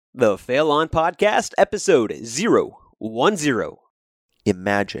The Fail On Podcast, episode 010.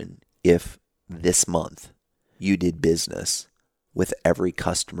 Imagine if this month you did business with every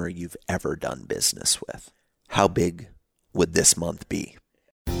customer you've ever done business with. How big would this month be?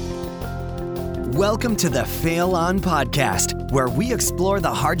 Welcome to the Fail On Podcast, where we explore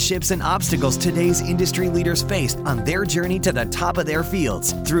the hardships and obstacles today's industry leaders face on their journey to the top of their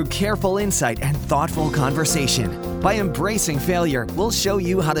fields through careful insight and thoughtful conversation. By embracing failure, we'll show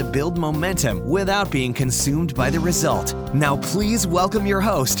you how to build momentum without being consumed by the result. Now please welcome your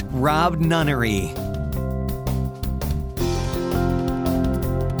host, Rob Nunnery.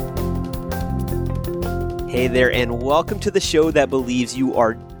 Hey there, and welcome to the show that believes you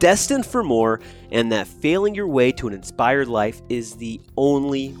are destined for more and that failing your way to an inspired life is the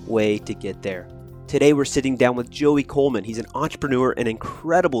only way to get there. Today we're sitting down with Joey Coleman. He's an entrepreneur, an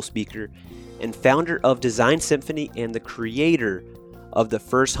incredible speaker, and founder of Design Symphony and the creator of the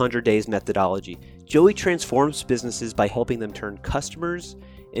First 100 Days methodology. Joey transforms businesses by helping them turn customers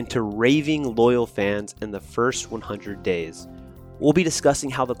into raving loyal fans in the first 100 days. We'll be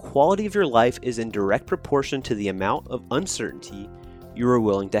discussing how the quality of your life is in direct proportion to the amount of uncertainty you are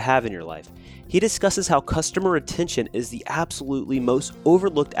willing to have in your life. He discusses how customer retention is the absolutely most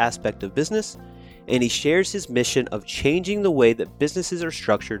overlooked aspect of business, and he shares his mission of changing the way that businesses are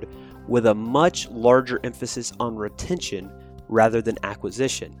structured with a much larger emphasis on retention rather than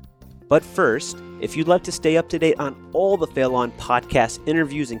acquisition. But first, if you'd like to stay up to date on all the Fail On podcast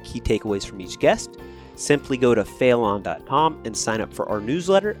interviews and key takeaways from each guest, simply go to failon.com and sign up for our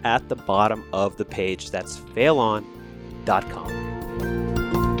newsletter at the bottom of the page. That's failon.com.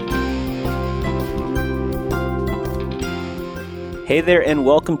 Hey there, and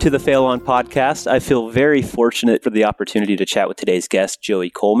welcome to the Fail On Podcast. I feel very fortunate for the opportunity to chat with today's guest, Joey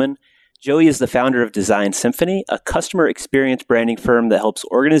Coleman. Joey is the founder of Design Symphony, a customer experience branding firm that helps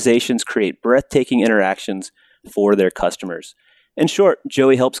organizations create breathtaking interactions for their customers. In short,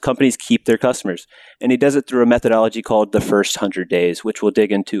 Joey helps companies keep their customers, and he does it through a methodology called the First 100 Days, which we'll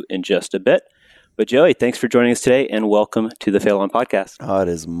dig into in just a bit. But Joey, thanks for joining us today, and welcome to the Fail On Podcast. Oh, it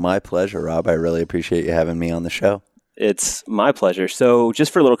is my pleasure, Rob. I really appreciate you having me on the show. It's my pleasure. So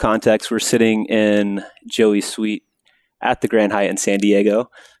just for a little context, we're sitting in Joey's suite at the Grand Hyatt in San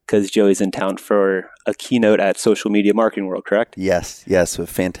Diego because Joey's in town for a keynote at Social Media Marketing World, correct? Yes. A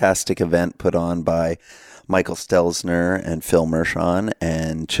fantastic event put on by Michael Stelzner and Phil Mershon,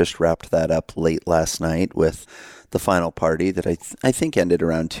 and just wrapped that up late last night with the final party that I think ended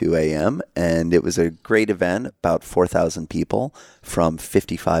around 2 a.m. And it was a great event, about 4,000 people from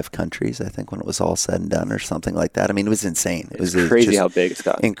 55 countries, I think, when it was all said and done or something like that. I mean, it was insane. It was crazy how big it's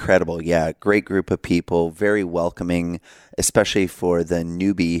gotten. Incredible, yeah. Great group of people, very welcoming, especially for the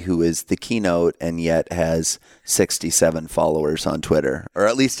newbie who is the keynote and yet has 67 followers on Twitter, or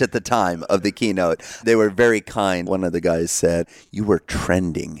at least at the time of the keynote. They were very kind. One of the guys said, "You were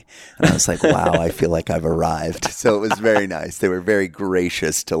trending." And I was like, wow, I feel like I've arrived. So it was very nice. They were very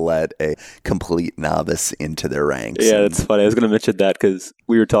gracious to let a complete novice into their ranks. Yeah, that's funny. I was going to mention that because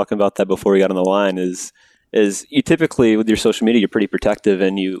we were talking about that before we got on the line is you typically, with your social media, you're pretty protective,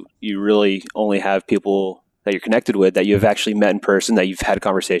 and you really only have people that you're connected with, that you have actually met in person, that you've had a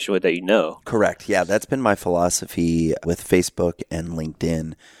conversation with, that you know. Correct. Yeah, that's been my philosophy with Facebook and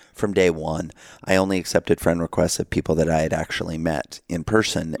LinkedIn from day one. I only accepted friend requests of people that I had actually met in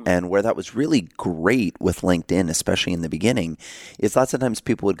person. And where that was really great with LinkedIn, especially in the beginning, is lots of times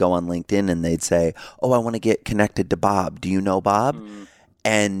people would go on LinkedIn and they'd say, "Oh, I want to get connected to Bob. Do you know Bob?"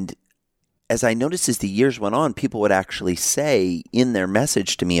 And as I noticed as the years went on, people would actually say in their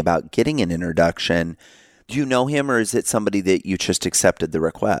message to me about getting an introduction, "Do you know him, or is it somebody that you just accepted the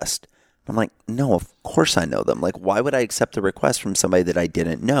request?" I'm like, no, of course I know them. Like, why would I accept the request from somebody that I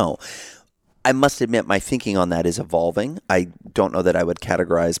didn't know? I must admit my thinking on that is evolving. I don't know that I would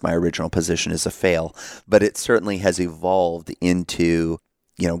categorize my original position as a fail, but it certainly has evolved into,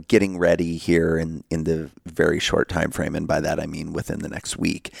 getting ready here in the very short time frame. And by that, I mean within the next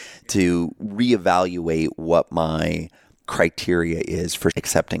week, to reevaluate what my criteria is for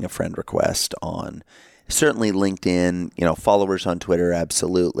accepting a friend request on certainly LinkedIn, followers on Twitter,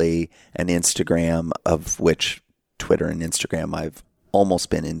 absolutely, and Instagram, of which Twitter and Instagram I've almost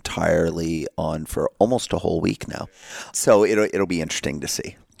been entirely on for almost a whole week now. So it'll be interesting to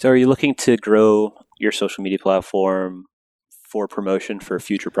see. So are you looking to grow your social media platform for promotion for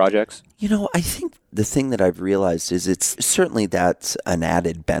future projects? I think the thing that I've realized is that's an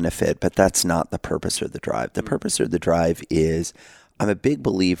added benefit, but that's not the purpose or the drive. The purpose or the drive is I'm a big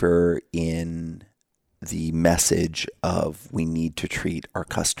believer in the message of we need to treat our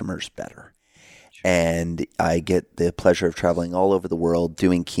customers better. And I get the pleasure of traveling all over the world,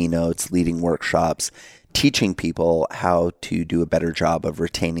 doing keynotes, leading workshops, teaching people how to do a better job of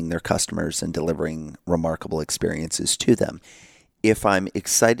retaining their customers and delivering remarkable experiences to them. If I'm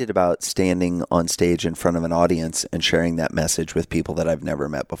excited about standing on stage in front of an audience and sharing that message with people that I've never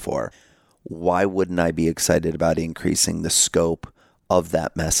met before, why wouldn't I be excited about increasing the scope of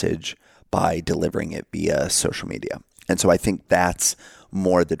that message by delivering it via social media? And so I think that's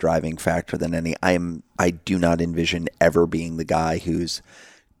more the driving factor than any. I do not envision ever being the guy who's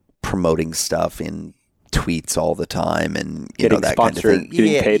promoting stuff in tweets all the time and getting that sponsored, kind of thing.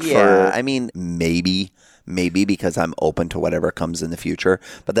 getting paid for. I mean, maybe because I'm open to whatever comes in the future,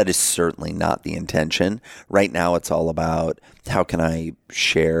 but that is certainly not the intention. Right now, it's all about how can I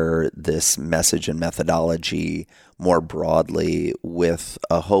share this message and methodology more broadly with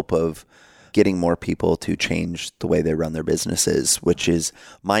a hope of getting more people to change the way they run their businesses, which is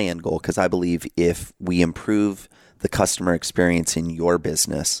my end goal, because I believe if we improve the customer experience in your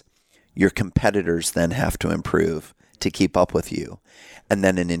business, your competitors then have to improve to keep up with you. And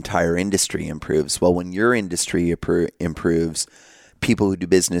then an entire industry improves. Well, when your industry improves, people who do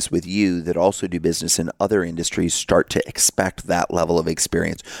business with you that also do business in other industries start to expect that level of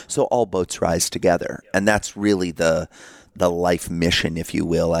experience. So all boats rise together. And that's really the life mission, if you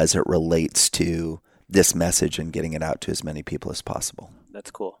will, as it relates to this message and getting it out to as many people as possible. That's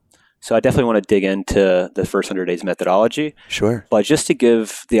cool. So I definitely want to dig into the first 100 days methodology. Sure. But just to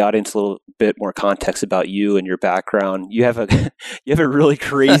give the audience a little bit more context about you and your background, you have a really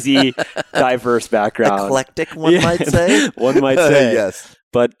crazy, diverse background. Eclectic, one might say. One might say. Yes.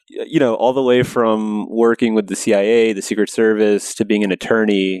 But, all the way from working with the CIA, the Secret Service, to being an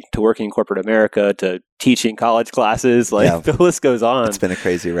attorney, to working in corporate America, to teaching college classes, the list goes on. It's been a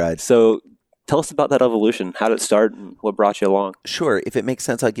crazy ride. So tell us about that evolution. How did it start and what brought you along? Sure. If it makes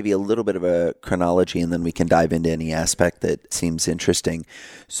sense, I'll give you a little bit of a chronology and then we can dive into any aspect that seems interesting.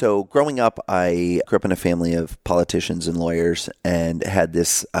 So growing up, I grew up in a family of politicians and lawyers and had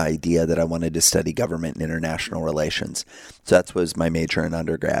this idea that I wanted to study government and international relations. So that was my major in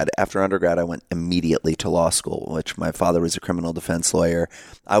undergrad. After undergrad, I went immediately to law school, which my father was a criminal defense lawyer.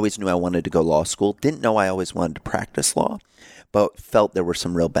 I always knew I wanted to go law school. Didn't know I always wanted to practice law, but felt there were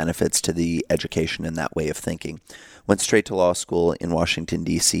some real benefits to the education and that way of thinking. Went straight to law school in Washington,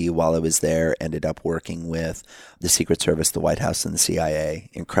 D.C. While I was there, ended up working with the Secret Service, the White House, and the CIA.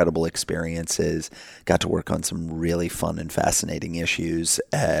 Incredible experiences. Got to work on some really fun and fascinating issues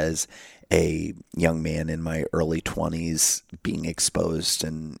as a young man in my early 20s, being exposed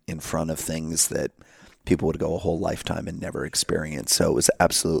and in front of things that people would go a whole lifetime and never experience. So it was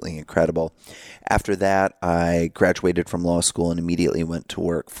absolutely incredible. After that, I graduated from law school and immediately went to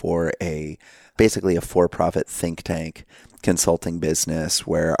work for basically a for-profit think tank consulting business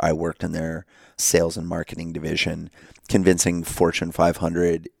where I worked in their sales and marketing division, convincing Fortune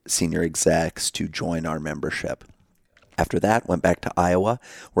 500 senior execs to join our membership. After that, went back to Iowa,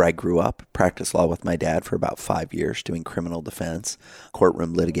 where I grew up, practiced law with my dad for about 5 years, doing criminal defense,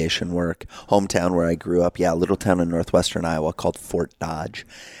 courtroom litigation work. Hometown where I grew up, a little town in northwestern Iowa called Fort Dodge.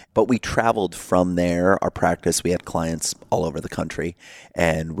 But we traveled from there, our practice. We had clients all over the country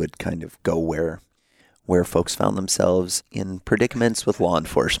and would kind of go where folks found themselves in predicaments with law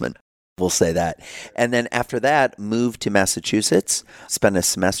enforcement. We'll say that. And then after that, moved to Massachusetts, spent a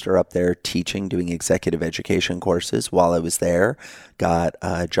semester up there teaching, doing executive education courses. While I was there, got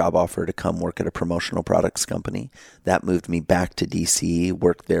a job offer to come work at a promotional products company. That moved me back to DC,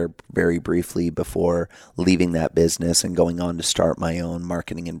 worked there very briefly before leaving that business and going on to start my own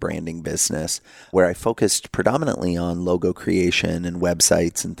marketing and branding business, where I focused predominantly on logo creation and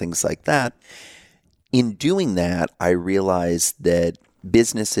websites and things like that. In doing that, I realized that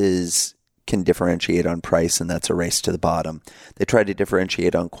businesses can differentiate on price, and that's a race to the bottom. They try to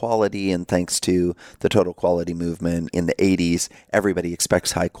differentiate on quality, and thanks to the total quality movement in the 80s, everybody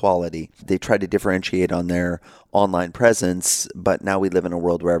expects high quality. They try to differentiate on their online presence, but now we live in a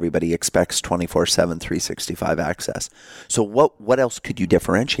world where everybody expects 24/7, 365 access. So what else could you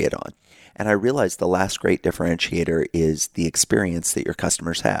differentiate on? And I realized the last great differentiator is the experience that your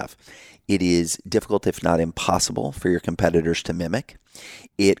customers have. It is difficult, if not impossible, for your competitors to mimic.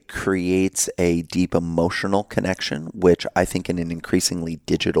 It creates a deep emotional connection, which I think in an increasingly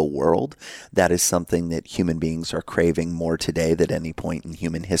digital world, that is something that human beings are craving more today than any point in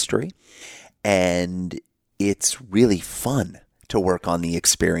human history. And it's really fun to work on the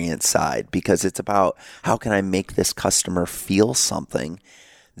experience side because it's about how can I make this customer feel something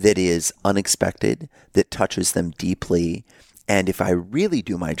that is unexpected, that touches them deeply, and if I really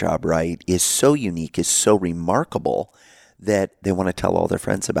do my job right, is so unique, is so remarkable that they want to tell all their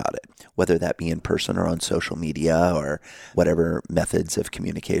friends about it, whether that be in person or on social media or whatever methods of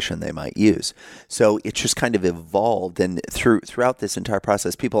communication they might use. So it just kind of evolved. And throughout this entire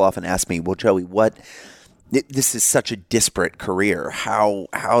process, people often ask me, well, Joey, this is such a disparate career. How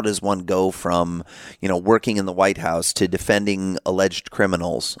does one go from, working in the White House to defending alleged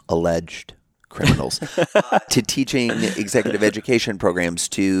criminals, to teaching executive education programs,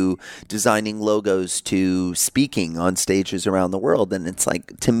 to designing logos, to speaking on stages around the world? And it's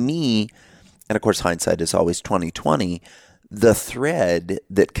like, to me, and of course hindsight is always 20/20, the thread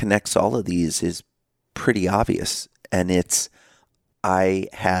that connects all of these is pretty obvious. And it's, I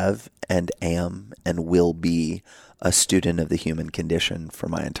have and am and will be a student of the human condition for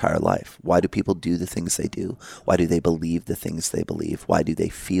my entire life. Why do people do the things they do? Why do they believe the things they believe? Why do they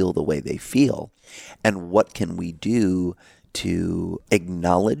feel the way they feel? And what can we do to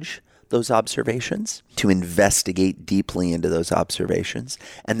acknowledge those observations, to investigate deeply into those observations,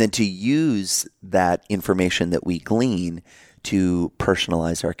 and then to use that information that we glean to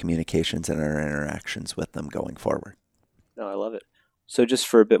personalize our communications and our interactions with them going forward? No, I love it. So just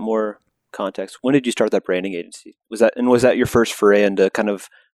for a bit more context, when did you start that branding agency? Was that your first foray into kind of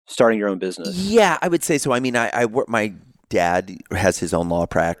starting your own business? Yeah, I would say so. I mean, I work, my dad has his own law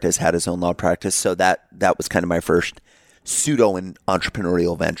practice, had his own law practice. So that was kind of my first pseudo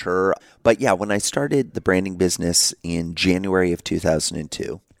entrepreneurial venture. But yeah, when I started the branding business in January of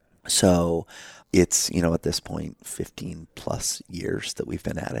 2002, so it's, at this point, 15 plus years that we've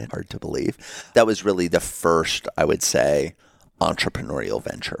been at it. Hard to believe. That was really the first, I would say, entrepreneurial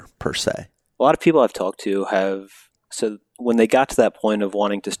venture per se. A lot of people I've talked to so when they got to that point of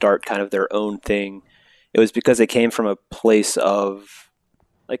wanting to start kind of their own thing, it was because they came from a place of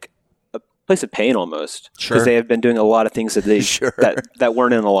pain almost. Sure. Because they have been doing a lot of things that they Sure. that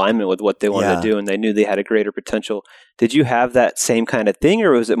weren't in alignment with what they wanted to do, and they knew they had a greater potential. Did you have that same kind of thing,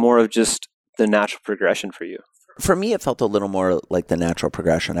 or was it more of just the natural progression for you? For me, it felt a little more like the natural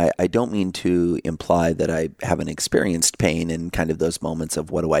progression. I don't mean to imply that I haven't experienced pain in kind of those moments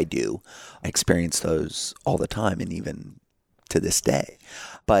of what do I do. I experience those all the time and even to this day.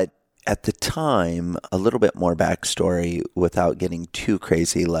 But at the time, a little bit more backstory without getting too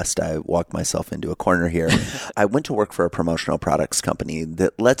crazy lest I walk myself into a corner here. I went to work for a promotional products company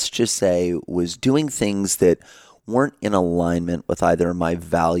that, let's just say, was doing things that weren't in alignment with either my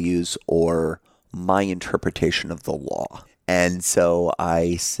values or my interpretation of the law. And so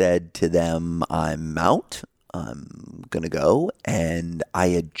I said to them, I'm out. I'm going to go. And I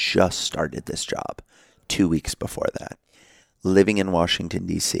had just started this job 2 weeks before that, living in Washington,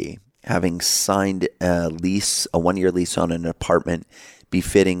 D.C., having signed a 1-year lease on an apartment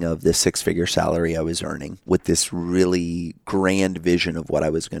befitting of the 6-figure salary I was earning, with this really grand vision of what I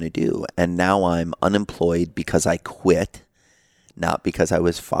was going to do. And now I'm unemployed because I quit, not because I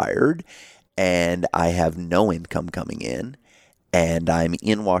was fired. And I have no income coming in. And I'm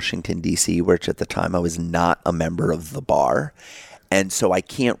in Washington, D.C., which at the time I was not a member of the bar. And so I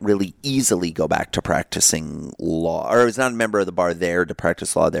can't really easily go back to practicing law. Or I was not a member of the bar there to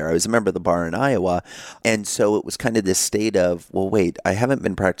practice law there. I was a member of the bar in Iowa. And so it was kind of this state of, well, wait, I haven't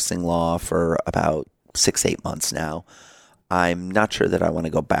been practicing law for about 6-8 months now. I'm not sure that I want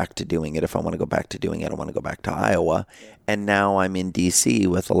to go back to doing it. If I want to go back to doing it, I want to go back to Iowa. And now I'm in D.C.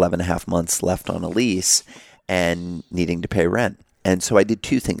 with 11 and a half months left on a lease and needing to pay rent. And so I did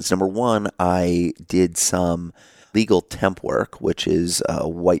 2 things. Number one, I did some legal temp work, which is a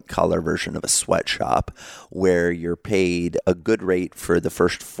white-collar version of a sweatshop, where you're paid a good rate for the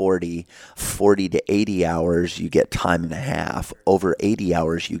first 40 to 80 hours, you get time and a half. Over 80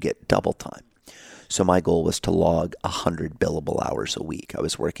 hours, you get double time. So my goal was to log 100 billable hours a week. I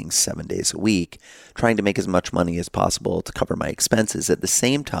was working 7 days a week, trying to make as much money as possible to cover my expenses. At the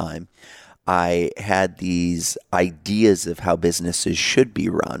same time, I had these ideas of how businesses should be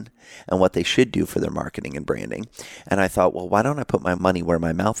run and what they should do for their marketing and branding. And I thought, well, why don't I put my money where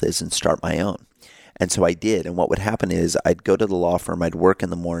my mouth is and start my own? And so I did. And what would happen is I'd go to the law firm, I'd work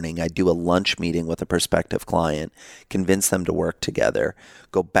in the morning, I'd do a lunch meeting with a prospective client, convince them to work together,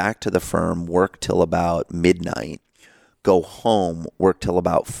 go back to the firm, work till about midnight, go home, work till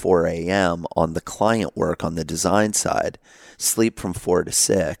about 4 a.m. on the client work on the design side, sleep from 4 to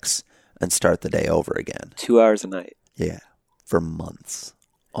 6, and start the day over again. 2 hours a night. Yeah, for months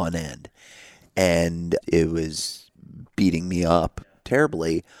on end. And it was beating me up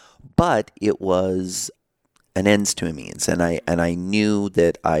terribly. But it was an ends to a means, and I knew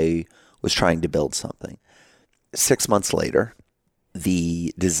that I was trying to build something. 6 months later,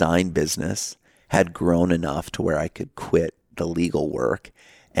 the design business had grown enough to where I could quit the legal work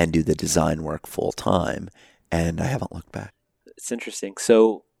and do the design work full time. and I haven't looked back. It's interesting.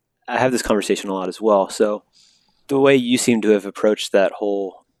 So I have this conversation a lot as well. So the way you seem to have approached that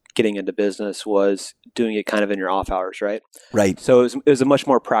whole getting into business was doing it kind of in your off hours, right? Right. So it was a much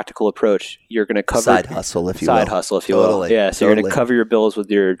more practical approach. You're going to cover Side hustle, if you will. Side hustle, if you Totally. will. Yeah. So you're going to cover your bills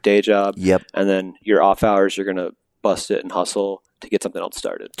with your day job. Yep. And then your off hours, you're going to bust it and hustle to get something else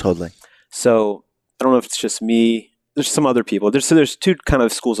started. Totally. So I don't know if it's just me. There's some other people. There's two kind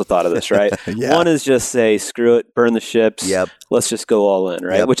of schools of thought of this, right? Yeah. One is just say, screw it, burn the ships. Yep. Let's just go all in,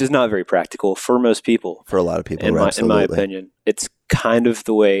 right? Yep. Which is not very practical for most people. For a lot of people, in absolutely. my opinion. It's kind of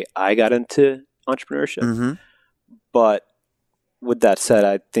the way I got into entrepreneurship. Mm-hmm. But with that said,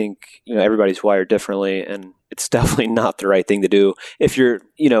 I think, everybody's wired differently, and it's definitely not the right thing to do. If you're,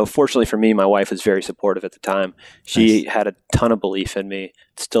 fortunately for me, my wife was very supportive at the time. She had a ton of belief in me,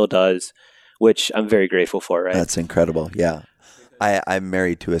 still does, which I'm very grateful for, right? That's incredible. Yeah. I'm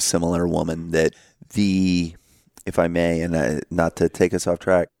married to a similar woman that if I may, and not to take us off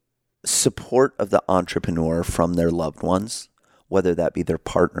track, support of the entrepreneur from their loved ones, whether that be their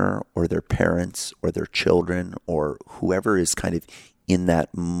partner or their parents or their children or whoever is kind of in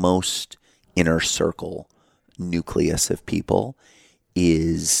that most inner circle nucleus of people,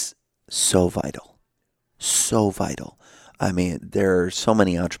 is so vital. So vital. I mean, there are so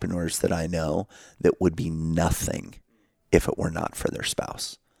many entrepreneurs that I know that would be nothing if it were not for their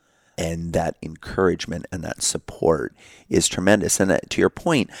spouse. And that encouragement and that support is tremendous. And to your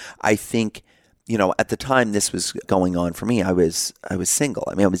point, I think, at the time this was going on for me, I was single.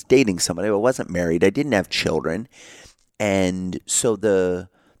 I mean, I was dating somebody. I wasn't married. I didn't have children. And so the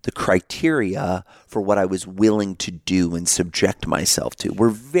criteria for what I was willing to do and subject myself to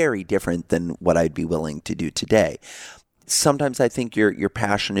were very different than what I'd be willing to do today. Sometimes I think your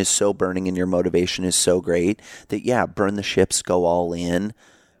passion is so burning and your motivation is so great that, burn the ships, go all in,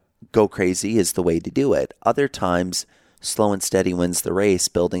 go crazy is the way to do it. Other times, slow and steady wins the race,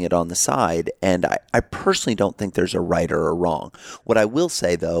 building it on the side. And I personally don't think there's a right or a wrong. What I will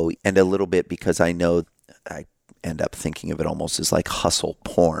say, though, and a little bit because I know I end up thinking of it almost as like hustle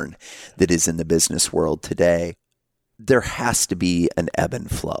porn that is in the business world today, there has to be an ebb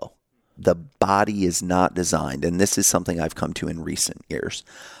and flow. The body is not designed, and this is something I've come to in recent years,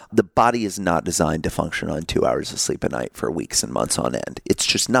 the body is not designed to function on 2 hours of sleep a night for weeks and months on end. It's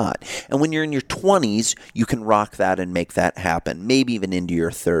just not. And when you're in your 20s, you can rock that and make that happen, maybe even into your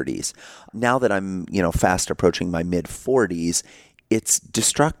 30s. Now that I'm, fast approaching my mid-40s, it's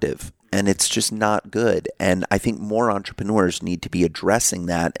destructive. And it's just not good. And I think more entrepreneurs need to be addressing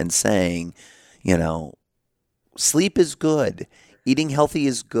that and saying, sleep is good. Eating healthy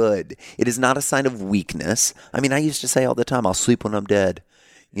is good. It is not a sign of weakness. I mean, I used to say all the time, I'll sleep when I'm dead.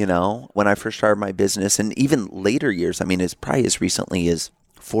 When I first started my business, and even later years, I mean, it's probably as recently as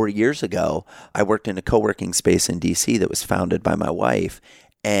 4 years ago, I worked in a co-working space in DC that was founded by my wife.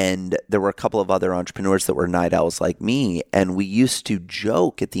 And there were a couple of other entrepreneurs that were night owls like me. And we used to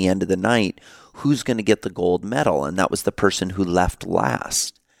joke at the end of the night, who's going to get the gold medal? And that was the person who left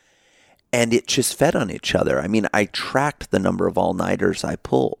last. And it just fed on each other. I mean, I tracked the number of all-nighters I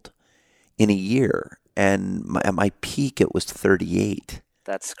pulled in a year. And at my peak, it was 38.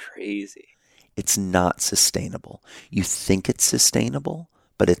 That's crazy. It's not sustainable. You think it's sustainable,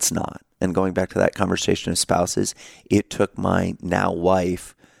 but it's not. And going back to that conversation of spouses, it took my now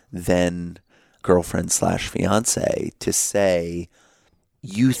wife, then girlfriend/fiance, to say,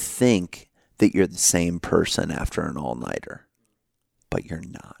 you think that you're the same person after an all-nighter, but you're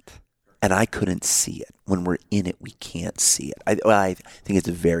not. And I couldn't see it. When we're in it, we can't see it. I think it's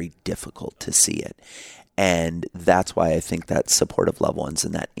very difficult to see it. And that's why I think that supportive loved ones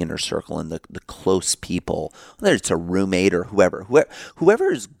and that inner circle and the close people, whether it's a roommate or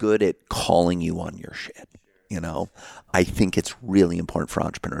whoever is good at calling you on your shit, I think it's really important for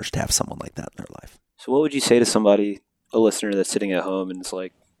entrepreneurs to have someone like that in their life. So what would you say to somebody, a listener that's sitting at home and is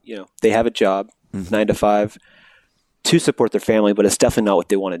like, they have a job, 9 to 5, to support their family, but it's definitely not what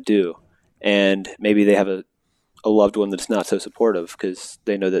they want to do. And maybe they have a loved one that's not so supportive because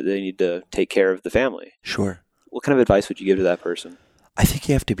they know that they need to take care of the family. Sure. What kind of advice would you give to that person? I think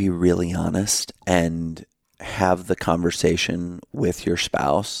you have to be really honest and have the conversation with your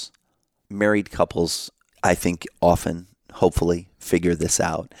spouse. Married couples, I think, often, hopefully, figure this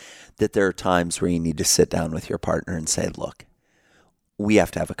out, that there are times where you need to sit down with your partner and say, look, we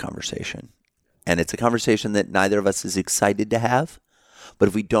have to have a conversation. And it's a conversation that neither of us is excited to have. But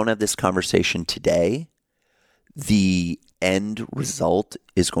if we don't have this conversation today, the end result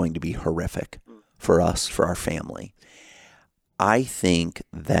is going to be horrific for us, for our family. I think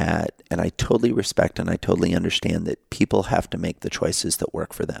that, and I totally respect and I totally understand that people have to make the choices that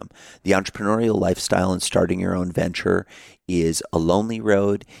work for them. The entrepreneurial lifestyle and starting your own venture is a lonely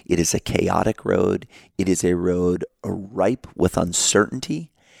road. It is a chaotic road. It is a road ripe with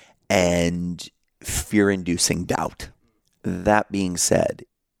uncertainty and fear-inducing doubt. That being said,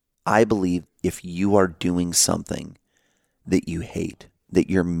 I believe if you are doing something that you hate,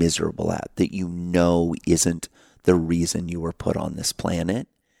 that you're miserable at, that you know isn't the reason you were put on this planet,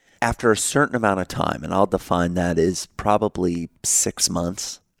 after a certain amount of time, and I'll define that as probably 6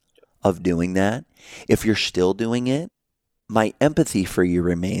 months of doing that, if you're still doing it, my empathy for you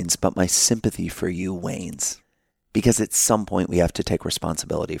remains, but my sympathy for you wanes. Because at some point we have to take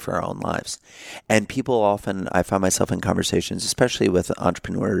responsibility for our own lives. And people often, I find myself in conversations, especially with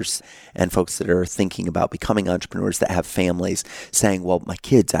entrepreneurs and folks that are thinking about becoming entrepreneurs that have families, saying, well, my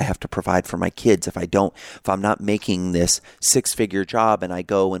kids, I have to provide for my kids. If I'm not making this 6-figure job and I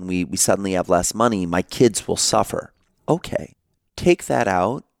go and we suddenly have less money, my kids will suffer. Okay, take that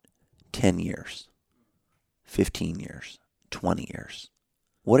out 10 years, 15 years, 20 years.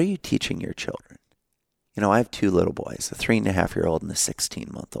 What are you teaching your children? I have 2 little boys, a 3.5-year-old and a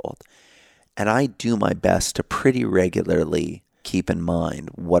 16-month-old. And I do my best to pretty regularly keep in mind,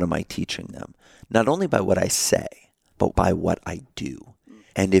 what am I teaching them? Not only by what I say, but by what I do.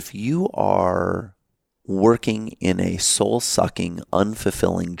 And if you are working in a soul-sucking,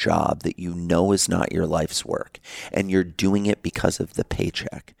 unfulfilling job that you know is not your life's work, and you're doing it because of the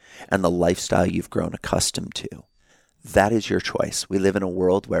paycheck and the lifestyle you've grown accustomed to, that is your choice. We live in a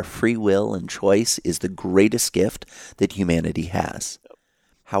world where free will and choice is the greatest gift that humanity has.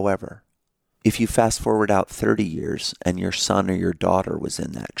 However, if you fast forward out 30 years and your son or your daughter was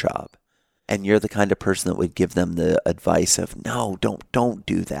in that job, and you're the kind of person that would give them the advice of, no, don't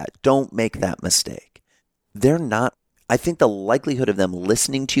do that. Don't make that mistake. I think the likelihood of them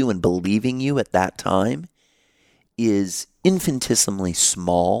listening to you and believing you at that time is infinitesimally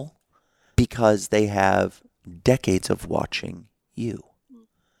small because they have decades of watching you.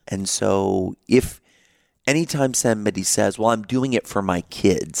 And so if anytime somebody says, well, I'm doing it for my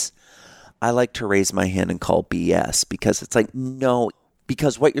kids, I like to raise my hand and call BS, because it's like, no,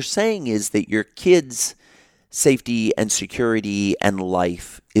 because what you're saying is that your kids' safety and security and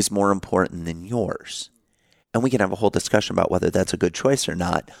life is more important than yours. And we can have a whole discussion about whether that's a good choice or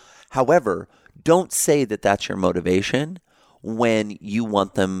not. However, don't say that that's your motivation when you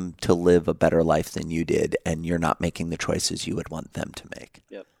want them to live a better life than you did and you're not making the choices you would want them to make.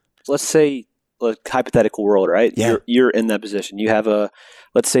 Yep. Let's say, hypothetical world, right? Yeah. You're in that position. You have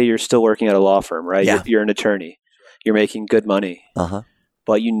let's say you're still working at a law firm, right? Yeah. You're an attorney. You're making good money. Uh-huh.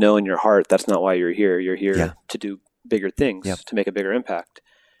 But you know in your heart that's not why you're here. You're here to do bigger things, to make a bigger impact.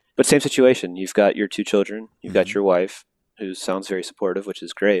 But same situation. You've got your 2 children. You've got your wife, who sounds very supportive, which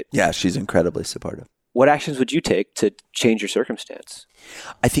is great. Yeah, she's incredibly supportive. What actions would you take to change your circumstance?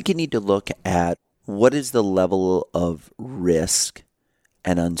 I think you need to look at what is the level of risk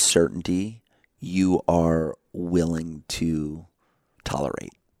and uncertainty you are willing to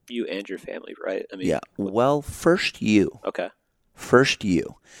tolerate. You and your family, right? I mean, yeah. Well, first you. Okay. First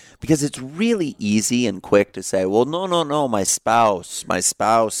you. Because it's really easy and quick to say, well, no, my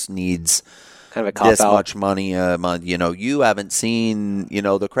spouse needs kind of a cop this out. much money a month. You haven't seen,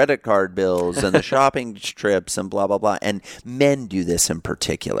 the credit card bills and the shopping trips and blah, blah, blah. And men do this in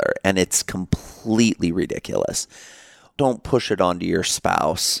particular, and it's completely ridiculous. Don't push it onto your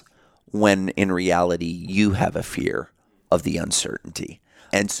spouse when in reality you have a fear of the uncertainty.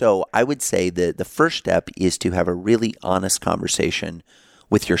 And so I would say that the first step is to have a really honest conversation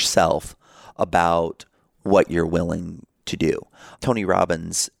with yourself about what you're willing to do. Tony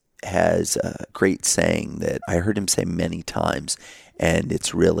Robbins has a great saying that I heard him say many times, and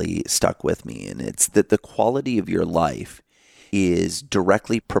it's really stuck with me. And it's that the quality of your life is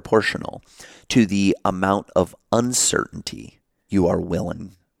directly proportional to the amount of uncertainty you are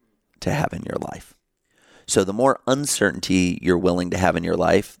willing to have in your life. So the more uncertainty you're willing to have in your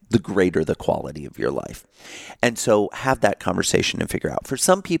life, the greater the quality of your life. And so have that conversation and figure out. For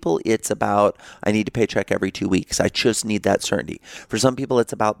some people, it's about, I need a paycheck every 2 weeks. I just need that certainty. For some people,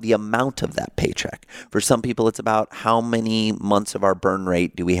 it's about the amount of that paycheck. For some people, it's about how many months of our burn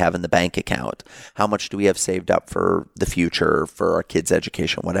rate do we have in the bank account? How much do we have saved up for the future, for our kids'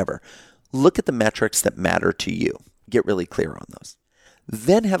 education, whatever. Look at the metrics that matter to you. Get really clear on those.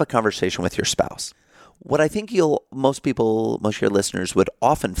 Then have a conversation with your spouse. What I think most of your listeners would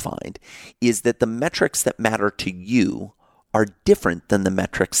often find is that the metrics that matter to you are different than the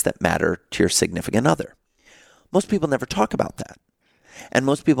metrics that matter to your significant other. Most people never talk about that. And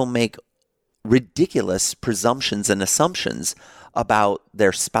most people make ridiculous presumptions and assumptions about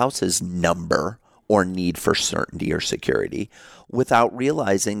their spouse's number or need for certainty or security without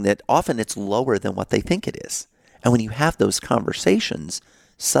realizing that often it's lower than what they think it is. And when you have those conversations,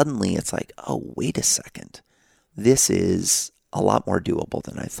 suddenly it's like, oh, wait a second. This is a lot more doable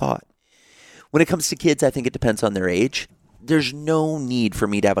than I thought. When it comes to kids, I think it depends on their age. There's no need for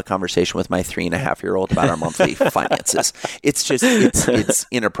me to have a conversation with my 3.5-year-old about our monthly finances. It's just, it's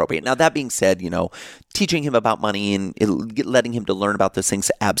inappropriate. Now, that being said, teaching him about money and letting him to learn about those things,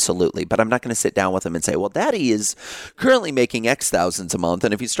 absolutely. But I'm not going to sit down with him and say, well, Daddy is currently making X thousands a month,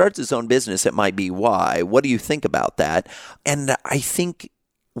 and if he starts his own business, it might be Y. What do you think about that? And I think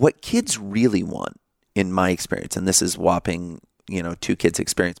what kids really want, in my experience, and this is whopping, 2 kids'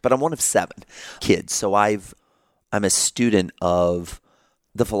 experience, but I'm one of 7 kids. So I'm a student of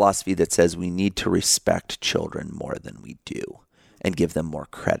the philosophy that says we need to respect children more than we do and give them more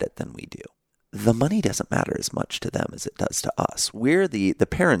credit than we do. The money doesn't matter as much to them as it does to us. We're the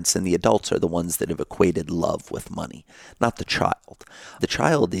parents and the adults are the ones that have equated love with money, not the child. The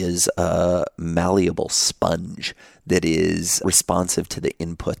child is a malleable sponge that is responsive to the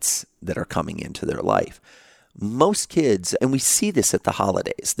inputs that are coming into their life. Most kids, and we see this at the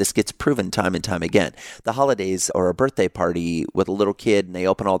holidays, this gets proven time and time again. The holidays or a birthday party with a little kid and they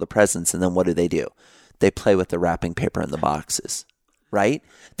open all the presents and then what do? They play with the wrapping paper and the boxes, right?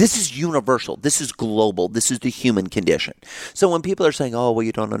 This is universal. This is global. This is the human condition. So when people are saying, oh, well,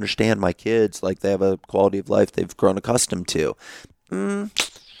 you don't understand my kids, like they have a quality of life they've grown accustomed to,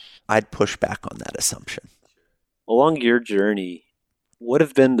 I'd push back on that assumption. Along your journey, what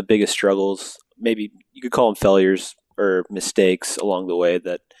have been the biggest struggles? Maybe you could call them failures or mistakes along the way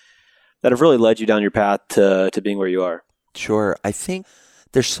that have really led you down your path to being where you are. Sure. I think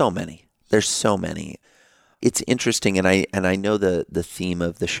there's so many. It's interesting, and I know the theme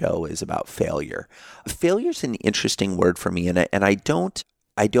of the show is about failure. Failure is an interesting word for me, and I don't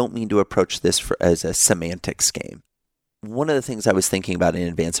mean to approach this as a semantics game. One of the things I was thinking about in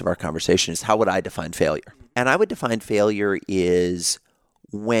advance of our conversation is how would I define failure? And I would define failure is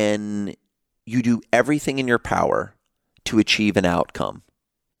when you do everything in your power to achieve an outcome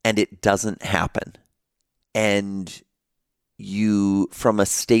and it doesn't happen. And you, from a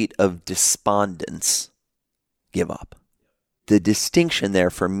state of despondence, give up. The distinction there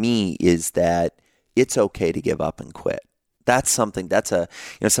for me is that it's okay to give up and quit. That's something,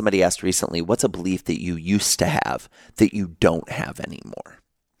 somebody asked recently, what's a belief that you used to have that you don't have anymore?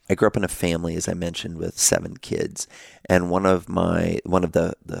 I grew up in a family, as I mentioned, with 7 kids, and one of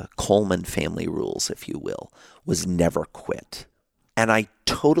the Coleman family rules, if you will, was never quit. And I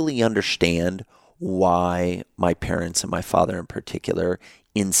totally understand why my parents and my father in particular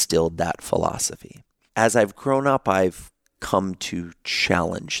instilled that philosophy. As I've grown up, I've come to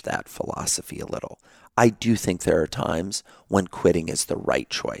challenge that philosophy a little. I do think there are times when quitting is the right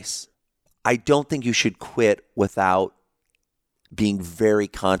choice. I don't think you should quit without being very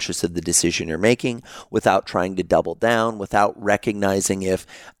conscious of the decision you're making, without trying to double down, without recognizing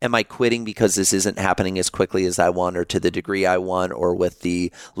am I quitting because this isn't happening as quickly as I want or to the degree I want or with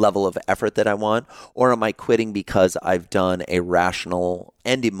the level of effort that I want, or am I quitting because I've done a rational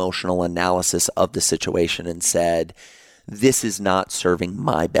and emotional analysis of the situation and said, this is not serving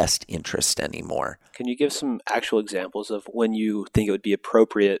my best interest anymore. Can you give some actual examples of when you think it would be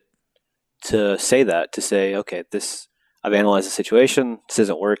appropriate to say that, to say, okay, I've analyzed the situation. This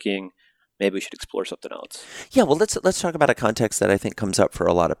isn't working. Maybe we should explore something else. Yeah, well, let's talk about a context that I think comes up for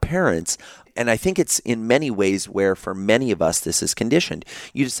a lot of parents. And I think it's in many ways where for many of us this is conditioned.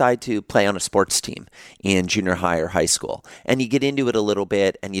 You decide to play on a sports team in junior high or high school, and you get into it a little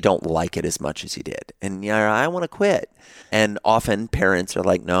bit and you don't like it as much as you did. And I want to quit. And often parents are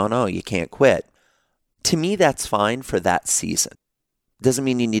like, no, you can't quit. To me, that's fine for that season. Doesn't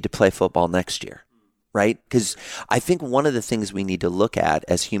mean you need to play football next year. Right? Because I think one of the things we need to look at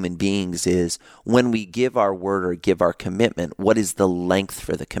as human beings is when we give our word or give our commitment, what is the length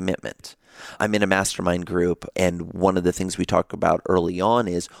for the commitment? I'm in a mastermind group, and one of the things we talk about early on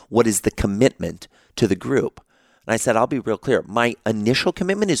is what is the commitment to the group? And I said, I'll be real clear. My initial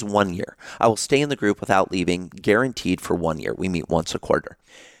commitment is 1 year. I will stay in the group without leaving, guaranteed for 1 year. We meet once a quarter.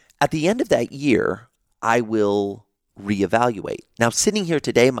 At the end of that year, I will reevaluate. Now, sitting here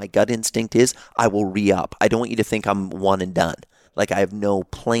today, my gut instinct is I will re-up. I don't want you to think I'm one and done. Like I have no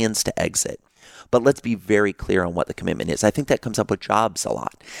plans to exit. But let's be very clear on what the commitment is. I think that comes up with jobs a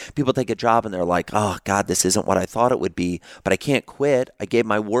lot. People take a job and they're like, oh, God, this isn't what I thought it would be, but I can't quit. I gave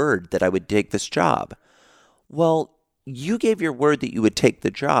my word that I would take this job. Well, you gave your word that you would take the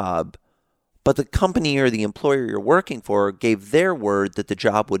job, But the company or the employer you're working for gave their word that the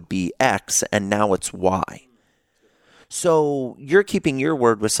job would be X, and now it's Y. So you're keeping your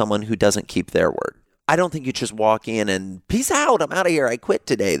word with someone who doesn't keep their word. I don't think you just walk in and peace out, I'm out of here, I quit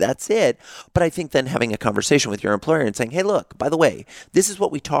today, that's it. But I think then having a conversation with your employer and saying, hey, look, by the way, this is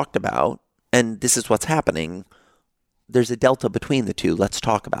what we talked about and this is what's happening. There's a delta between the two. Let's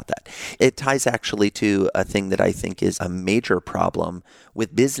talk about that. It ties actually to a thing that I think is a major problem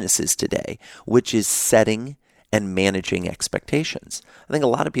with businesses today, which is setting and managing expectations. I think a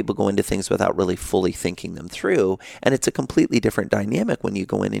lot of people go into things without really fully thinking them through, and it's a completely different dynamic when you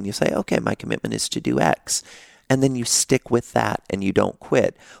go in and you say, okay, my commitment is to do X, and then you stick with that and you don't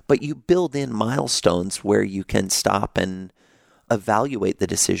quit. But you build in milestones where you can stop and evaluate the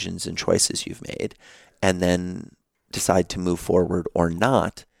decisions and choices you've made, and then decide to move forward or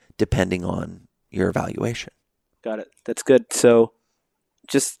not, depending on your evaluation. Got it. That's good. So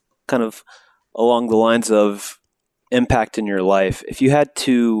just kind of along the lines of impact in your life, if you had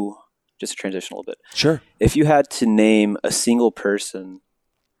to, just to transition a little bit. Sure. If you had to name a single person,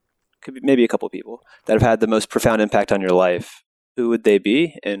 could be maybe a couple of people, that have had the most profound impact on your life, who would they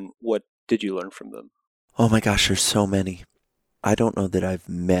be and what did you learn from them? Oh my gosh, there's so many. I don't know that I've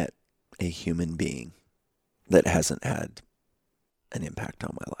met a human being that hasn't had an impact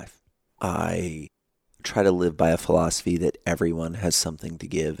on my life. I try to live by a philosophy that everyone has something to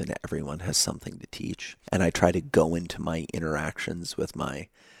give and everyone has something to teach. And I try to go into my interactions with my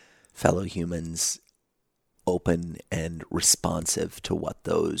fellow humans open and responsive to what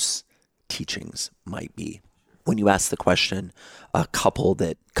those teachings might be. When you ask the question, a couple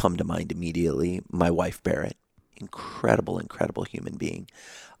that come to mind immediately, my wife, Barrett, incredible human being,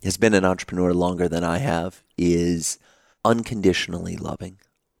 has been an entrepreneur longer than I have, is unconditionally loving,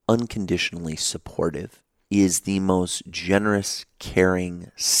 unconditionally supportive, is the most generous,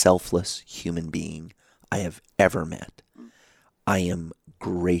 caring, selfless human being I have ever met. I am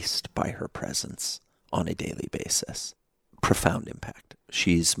graced by her presence on a daily basis. Profound impact.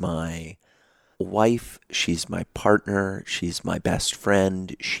 She's my wife, she's my partner, she's my best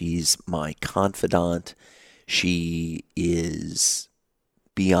friend, she's my confidant. She is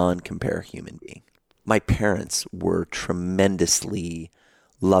beyond compare human being. My parents were tremendously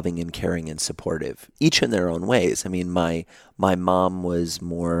loving and caring and supportive, each in their own ways. I mean, my mom was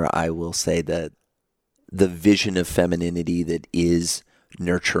more, I will say, the vision of femininity that is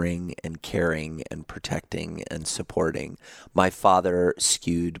nurturing and caring and protecting and supporting. My father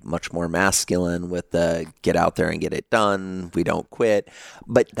skewed much more masculine with the get out there and get it done, we don't quit.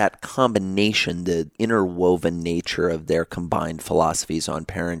 But that combination, the interwoven nature of their combined philosophies on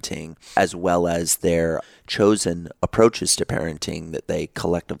parenting, as well as their chosen approaches to parenting that they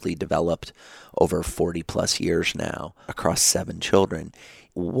collectively developed over 40 plus years now across 7 children,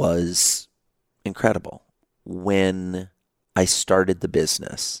 was incredible. When I started the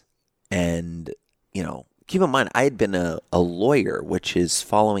business, and, keep in mind, I had been a lawyer, which is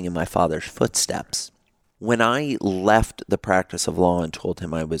following in my father's footsteps. When I left the practice of law and told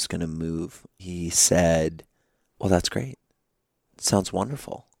him I was going to move, he said, well, that's great. It sounds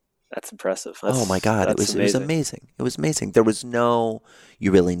wonderful. That's impressive. Oh my God, it was amazing. It was amazing. There was no,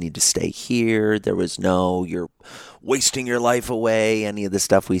 you really need to stay here. There was no, you're wasting your life away. Any of the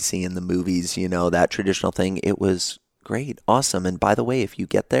stuff we see in the movies, that traditional thing. It was great, awesome. And by the way, if you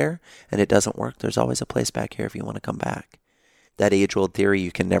get there and it doesn't work, there's always a place back here if you want to come back. That age-old theory,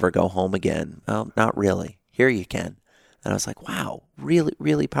 you can never go home again. Well, not really. Here you can. And I was like, wow, really,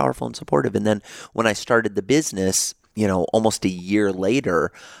 really powerful and supportive. And then when I started the business, almost a year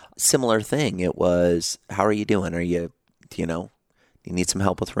later, similar thing. It was, how are you doing? Do you need some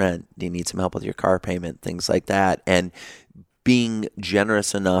help with rent? Do you need some help with your car payment? Things like that. And being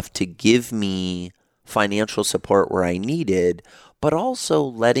generous enough to give me financial support where I needed, but also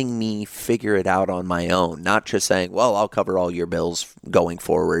letting me figure it out on my own. Not just saying, well, I'll cover all your bills going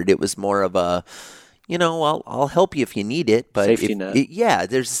forward. It was more of a, I'll help you if you need it. But safety net.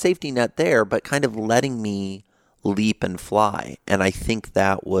 There's a safety net there, but kind of letting me leap and fly. And I think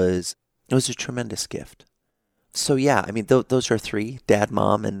it was a tremendous gift. So yeah, I mean, those are 3, dad,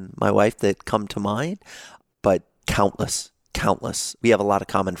 mom, and my wife, that come to mind, but countless. We have a lot of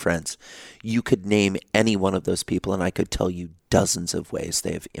common friends. You could name any one of those people and I could tell you dozens of ways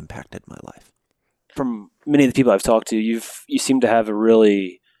they have impacted my life. From many of the people I've talked to, you seem to have a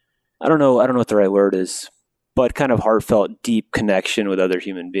really, I don't know what the right word is, but kind of heartfelt, deep connection with other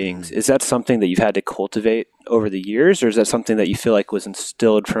human beings. Is that something that you've had to cultivate over the years, or is that something that you feel like was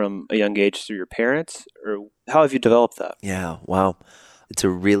instilled from a young age through your parents? Or how have you developed that? Yeah, wow. It's a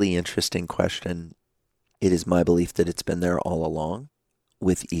really interesting question. It is my belief that it's been there all along.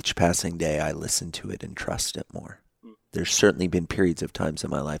 with each passing day, I listen to it and trust it more. There's certainly been periods of times in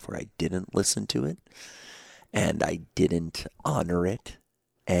my life where I didn't listen to it and I didn't honor it.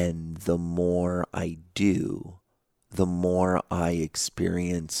 And the more I do, the more I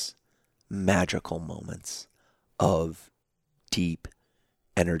experience magical moments of deep,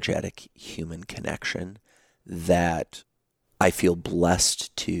 energetic human connection that I feel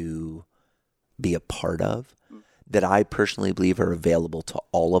blessed to be a part of, that I personally believe are available to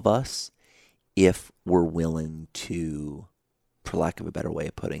all of us if we're willing to, for lack of a better way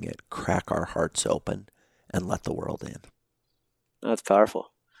of putting it, crack our hearts open and let the world in. That's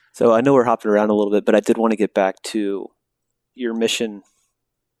powerful. So I know we're hopping around a little bit, but I did want to get back to your mission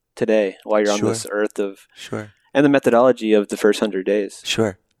today while you're on this earth and the methodology of the first 100 days.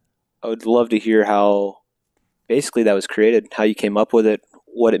 Sure. I would love to hear how basically that was created, how you came up with it,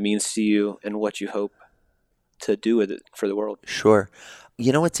 what it means to you, and what you hope to do with it for the world. Sure.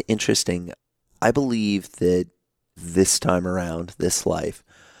 You know what's interesting? I believe that this time around, this life,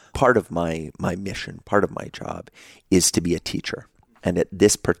 part of my mission, part of my job is to be a teacher. And at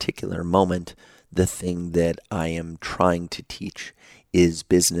this particular moment, the thing that I am trying to teach is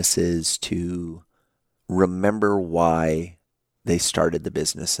businesses to remember why they started the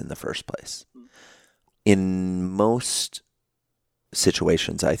business in the first place. In most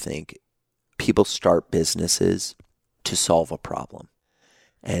situations, I think, people start businesses to solve a problem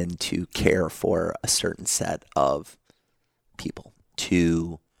and to care for a certain set of people,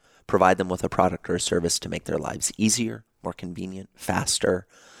 to provide them with a product or a service to make their lives easier, more convenient, faster,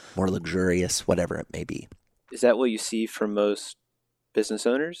 more luxurious, whatever it may be. Is that what you see from most business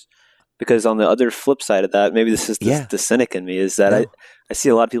owners? Because on the other flip side of that, maybe this is the cynic in me, is that I see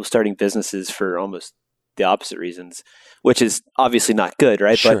a lot of people starting businesses for almost the opposite reasons, which is obviously not good,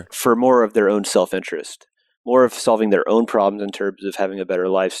 right? Sure. But for more of their own self-interest, more of solving their own problems in terms of having a better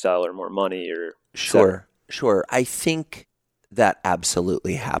lifestyle or more money or Sure. I think that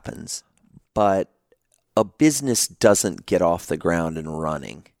absolutely happens. But a business doesn't get off the ground and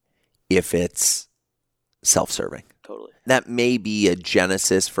running if it's self-serving. Totally. That may be a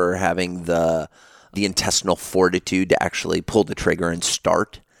genesis for having the intestinal fortitude to actually pull the trigger and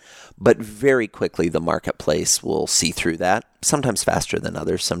start. But very quickly, the marketplace will see through that, sometimes faster than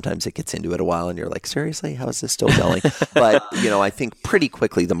others. Sometimes it gets into it a while and you're like, seriously, how is this still going? But, I think pretty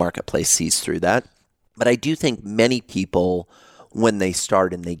quickly the marketplace sees through that. But I do think many people, when they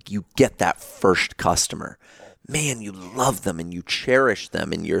start and you get that first customer, man, you love them and you cherish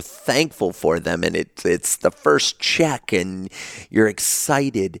them and you're thankful for them. And it's the first check and you're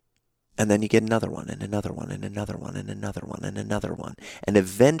excited. And then you get another one and another one and another one and another one and another one. And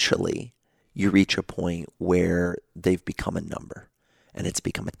eventually you reach a point where they've become a number and it's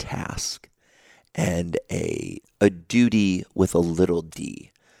become a task and a duty with a little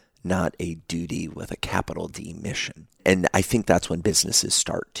d, not a duty with a capital D mission. And I think that's when businesses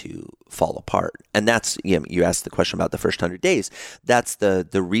start to fall apart. And that's, you asked the question about the first 100 days. That's the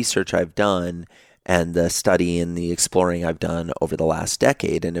research I've done and the study and the exploring I've done over the last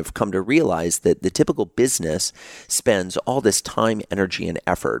decade, and have come to realize that the typical business spends all this time, energy, and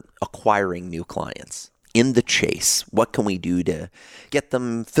effort acquiring new clients. In the chase, what can we do to get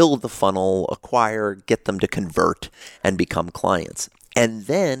them, fill the funnel, acquire, get them to convert and become clients? And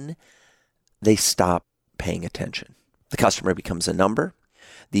then they stop paying attention. The customer becomes a number.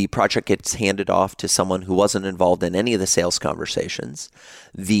 The project gets handed off to someone who wasn't involved in any of the sales conversations.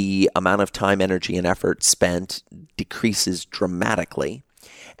 The amount of time, energy, and effort spent decreases dramatically.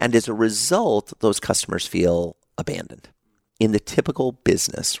 And as a result, those customers feel abandoned. In the typical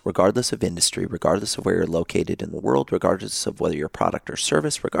business, regardless of industry, regardless of where you're located in the world, regardless of whether you're a product or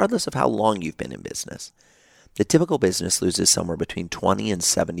service, regardless of how long you've been in business, the typical business loses somewhere between 20 and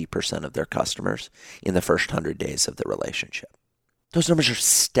 70% of their customers in the first 100 days of the relationship. Those numbers are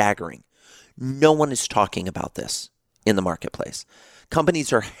staggering. No one is talking about this in the marketplace.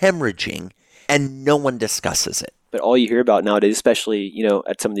 Companies are hemorrhaging and no one discusses it. But all you hear about nowadays, especially,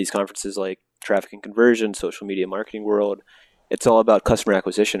 at some of these conferences like Traffic and Conversion, Social Media Marketing World, it's all about customer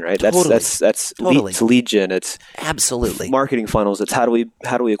acquisition, right? Totally. That's Totally. It's lead gen. It's absolutely marketing funnels. It's how do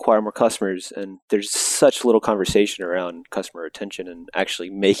we acquire more customers? And there's such little conversation around customer retention and actually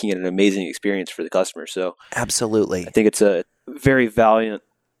making it an amazing experience for the customer. So absolutely, I think it's a very valiant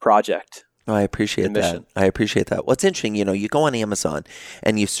project. I appreciate that. What's interesting, you go on Amazon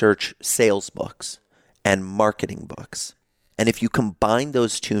and you search sales books and marketing books, and if you combine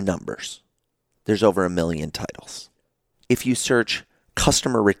those two numbers, there's over 1 million titles. If you search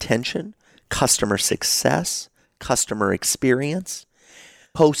customer retention, customer success, customer experience,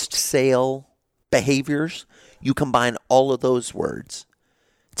 post-sale behaviors, you combine all of those words,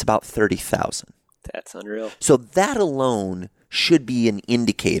 It's about 30,000. That's unreal. So that alone should be an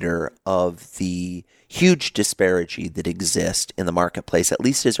indicator of the huge disparity that exists in the marketplace, at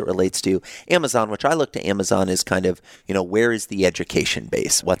least as it relates to Amazon, which I look to Amazon as kind of, where is the education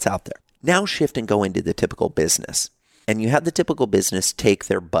base? What's out there? Now shift and go into the typical business. And you have the typical business take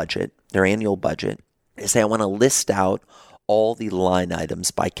their budget, their annual budget, and say, I want to list out all the line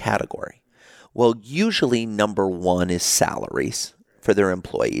items by category. Well, usually number one is salaries for their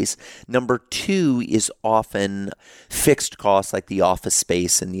employees. Number two is often fixed costs like the office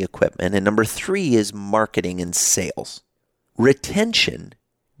space and the equipment. And number three is marketing and sales. Retention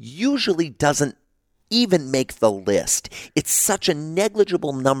usually doesn't even make the list. It's such a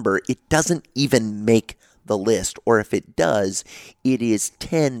negligible number, it doesn't even make the list. Or if it does, it is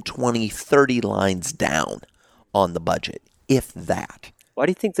 10, 20, 30 lines down on the budget, if that. Why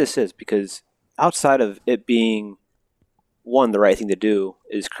do you think this is? Because outside of it being, one, the right thing to do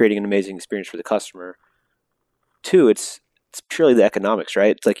is creating an amazing experience for the customer. Two, it's purely the economics,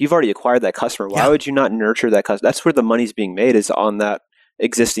 right? It's like you've already acquired that customer. Why would you not nurture that customer? That's where the money's being made, is on that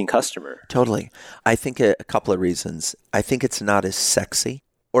existing customer. Totally. I think a couple of reasons. I think it's not as sexy,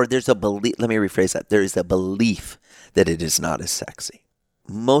 or there's a belief, let me rephrase that. There is a belief that it is not as sexy.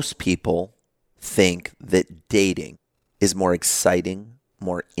 Most people think that dating is more exciting,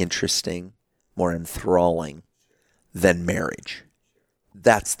 more interesting, more enthralling than marriage.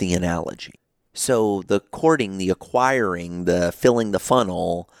 That's the analogy. So the courting, the acquiring, the filling the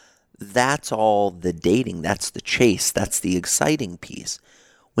funnel, that's all the dating, that's the chase, that's the exciting piece.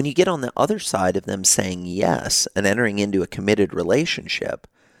 When you get on the other side of them saying yes and entering into a committed relationship,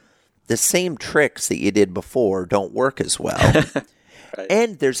 the same tricks that you did before don't work as well. Right.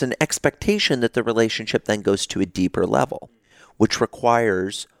 And there's an expectation that the relationship then goes to a deeper level, which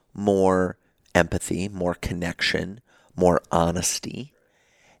requires more empathy, more connection, more honesty.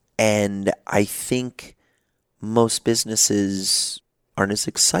 And I think most businesses aren't as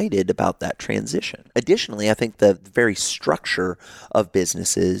excited about that transition. Additionally, I think the very structure of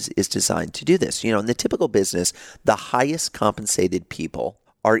businesses is designed to do this. In the typical business, the highest compensated people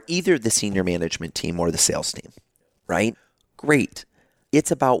are either the senior management team or the sales team, right? Great. It's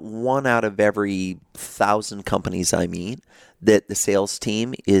about 1 out of every 1,000 companies I meet that the sales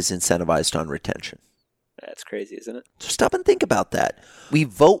team is incentivized on retention. That's crazy, isn't it? So stop and think about that. We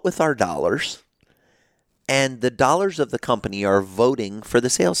vote with our dollars, and the dollars of the company are voting for the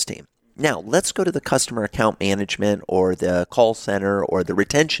sales team. Now, let's go to the customer account management or the call center or the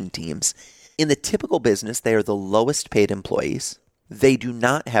retention teams. In the typical business, they are the lowest paid employees. They do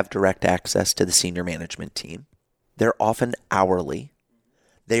not have direct access to the senior management team. They're often hourly.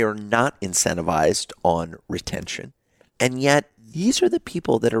 They are not incentivized on retention. And yet, these are the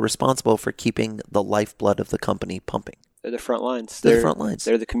people that are responsible for keeping the lifeblood of the company pumping. They're the front lines. They're the front lines.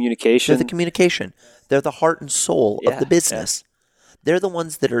 They're the communication. They're the communication. They're the heart and soul of the business. Yeah. They're the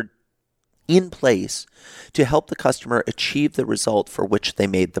ones that are in place to help the customer achieve the result for which they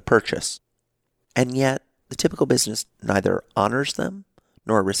made the purchase. And yet, the typical business neither honors them,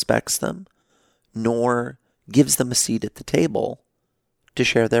 nor respects them, nor gives them a seat at the table to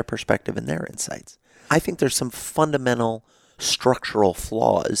share their perspective and their insights. I think there's some fundamental structural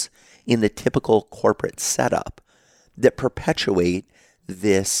flaws in the typical corporate setup that perpetuate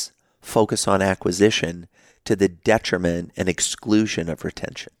this focus on acquisition to the detriment and exclusion of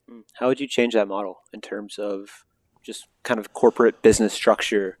retention. How would you change that model in terms of just kind of corporate business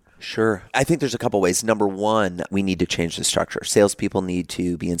structure? Sure. I think there's a couple ways. Number one, we need to change the structure. Salespeople need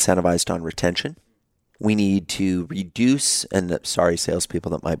to be incentivized on retention. We need to reduce, and sorry, salespeople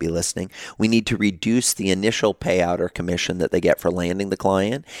that might be listening, we need to reduce the initial payout or commission that they get for landing the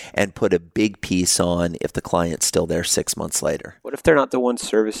client and put a big piece on if the client's still there 6 months later. What if they're not the ones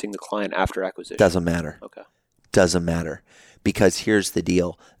servicing the client after acquisition? Doesn't matter. Okay. Doesn't matter. Because here's the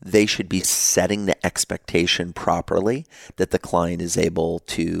deal. They should be setting the expectation properly that the client is able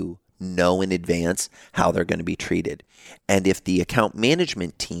to know in advance how they're going to be treated. And if the account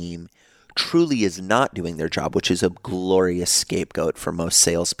management team truly is not doing their job, which is a glorious scapegoat for most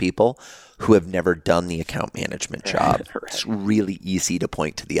salespeople who have never done the account management job. Right. It's really easy to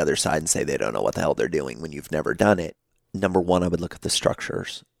point to the other side and say they don't know what the hell they're doing when you've never done it. Number one, I would look at the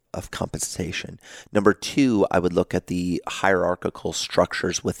structures of compensation. Number two, I would look at the hierarchical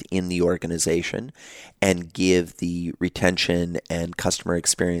structures within the organization and give the retention and customer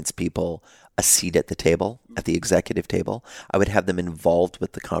experience people a seat at the table, at the executive table. I would have them involved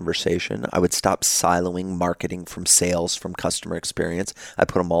with the conversation. I would stop siloing marketing from sales, from customer experience. I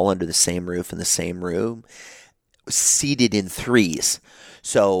put them all under the same roof in the same room seated in threes.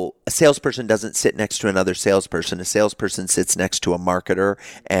 So a salesperson doesn't sit next to another salesperson. A salesperson sits next to a marketer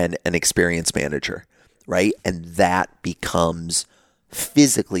and an experience manager, right? And that becomes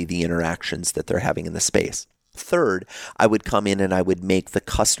physically the interactions that they're having in the space. Third, I would come in and I would make the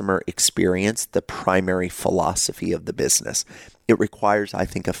customer experience the primary philosophy of the business. It requires, I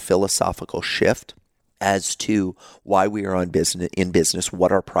think, a philosophical shift as to why we are in business,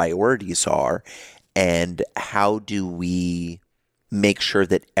 what our priorities are, and how do we make sure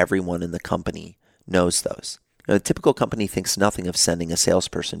that everyone in the company knows those. A typical company thinks nothing of sending a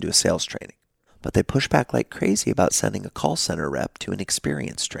salesperson to a sales training, but they push back like crazy about sending a call center rep to an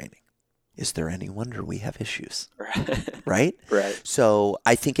experience training. Is there any wonder we have issues? Right? Right. So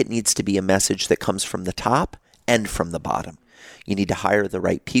I think it needs to be a message that comes from the top and from the bottom. You need to hire the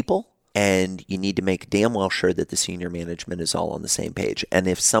right people, and you need to make damn well sure that the senior management is all on the same page. And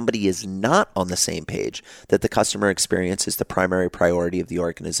if somebody is not on the same page, that the customer experience is the primary priority of the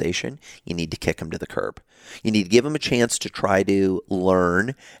organization, you need to kick them to the curb. You need to give them a chance to try to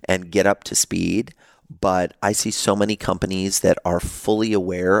learn and get up to speed. But I see so many companies that are fully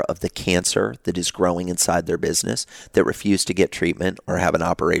aware of the cancer that is growing inside their business that refuse to get treatment or have an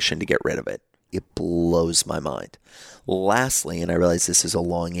operation to get rid of it. It blows my mind. Lastly, and I realize this is a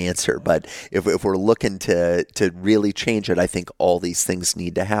long answer, but if we're looking to really change it, I think all these things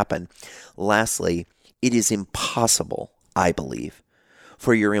need to happen. Lastly, it is impossible, I believe,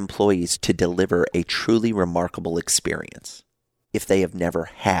 for your employees to deliver a truly remarkable experience if they have never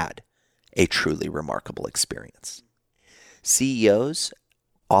had a truly remarkable experience. CEOs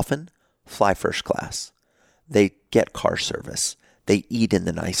often fly first class. They get car service. They eat in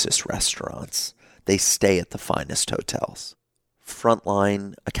the nicest restaurants. They stay at the finest hotels.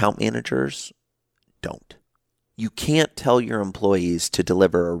 Frontline account managers don't. You can't tell your employees to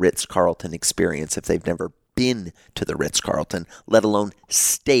deliver a Ritz-Carlton experience if they've never been to the Ritz-Carlton, let alone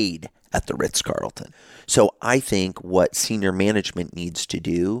stayed at the Ritz-Carlton. So I think what senior management needs to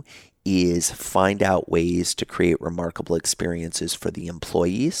do is find out ways to create remarkable experiences for the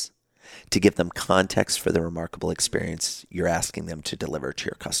employees, to give them context for the remarkable experience you're asking them to deliver to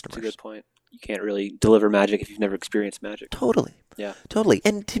your customers. That's a good point. You can't really deliver magic if you've never experienced magic. Totally. Yeah. Totally.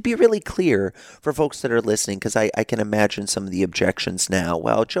 And to be really clear for folks that are listening, because I can imagine some of the objections now.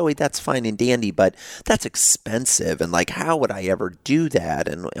 Well, Joey, that's fine and dandy, but that's expensive. And like, how would I ever do that?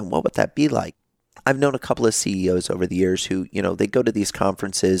 And what would that be like? I've known a couple of CEOs over the years who, they go to these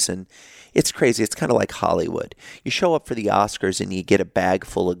conferences and it's crazy. It's kind of like Hollywood. You show up for the Oscars and you get a bag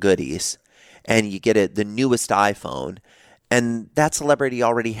full of goodies and you get the newest iPhone, and that celebrity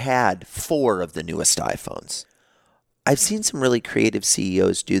already had 4 of the newest iPhones. I've seen some really creative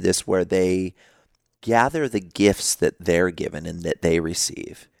CEOs do this where they gather the gifts that they're given and that they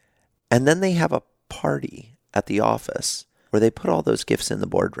receive, and then they have a party at the office where they put all those gifts in the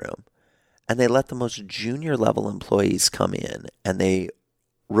boardroom. And they let the most junior level employees come in and they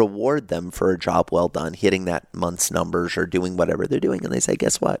reward them for a job well done, hitting that month's numbers or doing whatever they're doing. And they say,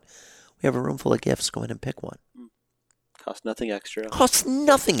 guess what? We have a room full of gifts. Go in and pick one. Costs nothing extra. Costs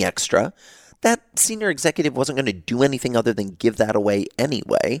nothing extra. That senior executive wasn't going to do anything other than give that away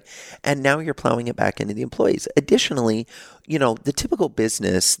anyway. And now you're plowing it back into the employees. Additionally, the typical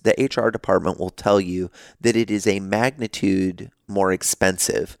business, the HR department will tell you that it is a magnitude more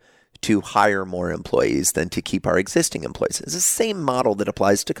expensive to hire more employees than to keep our existing employees. It's the same model that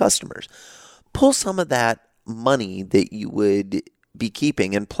applies to customers. Pull some of that money that you would be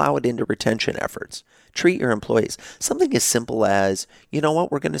keeping and plow it into retention efforts. Treat your employees. Something as simple as, you know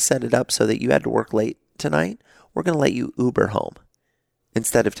what, we're going to set it up so that you had to work late tonight. We're going to let you Uber home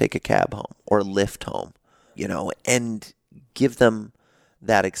instead of take a cab home or Lyft home, and give them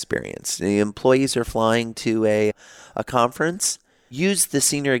that experience. The employees are flying to a conference. Use the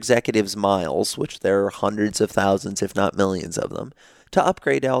senior executives' miles, which there are hundreds of thousands, if not millions of them, to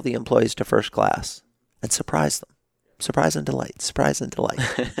upgrade all the employees to first class and surprise them. Surprise and delight. Surprise and delight.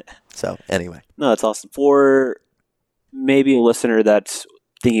 So anyway. No, that's awesome. For maybe a listener that's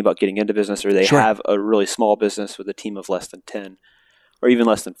thinking about getting into business, or they have a really small business with a team of less than 10 or even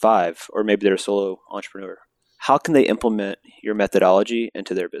less than 5, or maybe they're a solo entrepreneur, how can they implement your methodology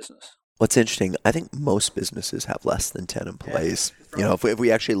into their business? What's interesting, I think most businesses have less than 10 employees. If we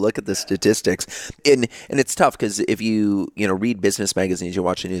actually look at the statistics, and it's tough because if you read business magazines, you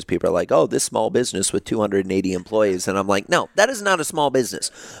watch the news, people are like, oh, this small business with 280 employees. And I'm like, no, that is not a small business.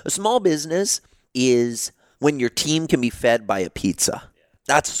 A small business is when your team can be fed by a pizza.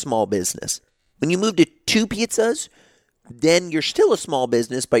 That's a small business. When you move to 2 pizzas, then you're still a small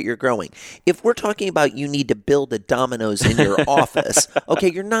business, but you're growing. If we're talking about you need to build a Domino's in your office,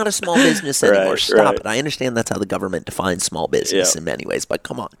 okay, you're not a small business anymore. Stop it. I understand that's how the government defines small business in many ways, but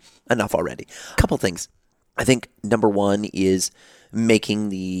come on, enough already. A couple things. I think number one is making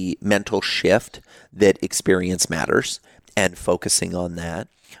the mental shift that experience matters and focusing on that.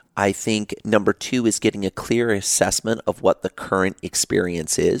 I think number two is getting a clear assessment of what the current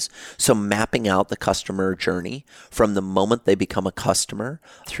experience is. So mapping out the customer journey from the moment they become a customer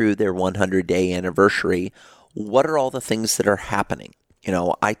through their 100-day anniversary. What are all the things that are happening? You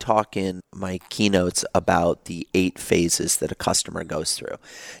know, I talk in my keynotes about the 8 phases that a customer goes through.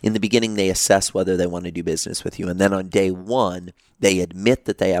 In the beginning, they assess whether they want to do business with you. And then on day 1, they admit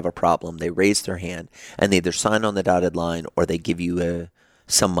that they have a problem. They raise their hand and they either sign on the dotted line or they give you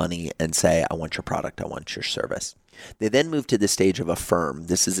some money and say, I want your product, I want your service. They then move to the stage of affirm.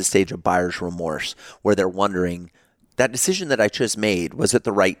 This is the stage of buyer's remorse, where they're wondering, that decision that I just made, was it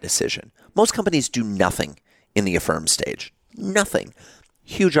the right decision? Most companies do nothing in the affirm stage. Nothing.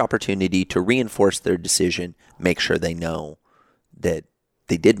 Huge opportunity to reinforce their decision, make sure they know that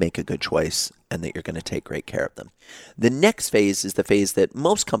they did make a good choice and that you're going to take great care of them. The next phase is the phase that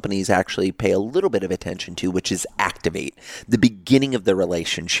most companies actually pay a little bit of attention to, which is activate, the beginning of the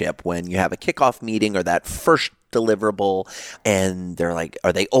relationship, when you have a kickoff meeting or that first deliverable and they're like,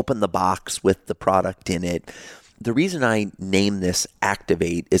 or they open the box with the product in it. The reason I name this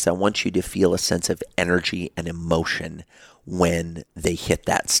activate is I want you to feel a sense of energy and emotion when they hit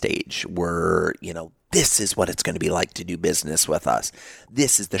that stage where, you know, this is what it's going to be like to do business with us.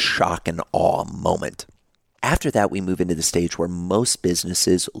 This is the shock and awe moment. After that, we move into the stage where most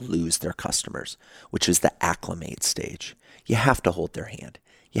businesses lose their customers, which is the acclimate stage. You have to hold their hand.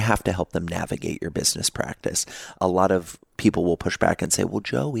 You have to help them navigate your business practice. A lot of people will push back and say, well,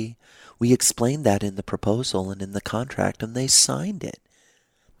 Joey, we explained that in the proposal and in the contract and they signed it.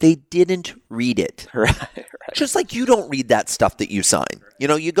 They didn't read it. Right. Just like you don't read that stuff that you sign. You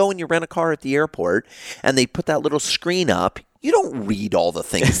know, you go and you rent a car at the airport and they put that little screen up. You don't read all the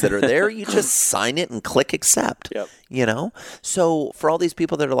things that are there. You just sign it and click accept. Yep. You know? So for all these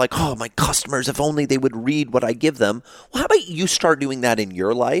people that are like, oh, my customers, if only they would read what I give them. Well, how about you start doing that in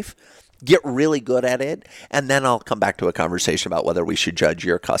your life? Get really good at it, and then I'll come back to a conversation about whether we should judge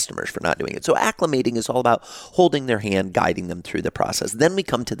your customers for not doing it. So acclimating is all about holding their hand, guiding them through the process. Then we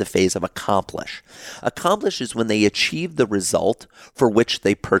come to the phase of accomplish. Accomplish is when they achieve the result for which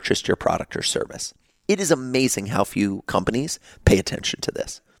they purchased your product or service. It is amazing how few companies pay attention to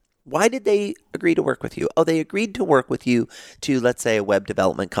this. Why did they agree to work with you? Oh, they agreed to work with you to, let's say, a web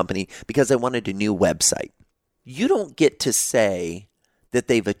development company because they wanted a new website. You don't get to say that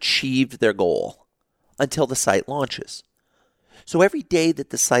they've achieved their goal until the site launches. So every day that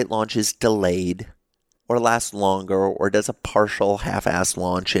the site launches delayed or lasts longer or does a partial half-assed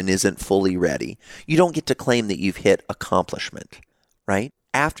launch and isn't fully ready, you don't get to claim that you've hit accomplishment, right?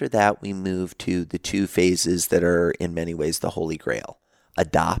 After that, we move to the 2 phases that are in many ways the holy grail.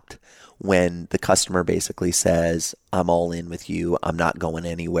 Adopt, when the customer basically says, I'm all in with you, I'm not going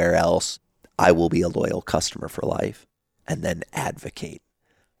anywhere else, I will be a loyal customer for life. And then advocate,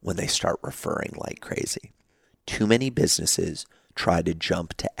 when they start referring like crazy. Too many businesses try to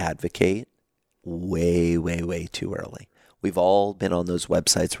jump to advocate way, way, way too early. We've all been on those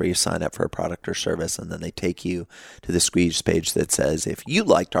websites where you sign up for a product or service and then they take you to the squeeze page that says, if you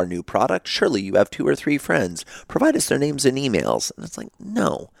liked our new product, surely you have 2 or 3 friends. Provide us their names and emails. And it's like,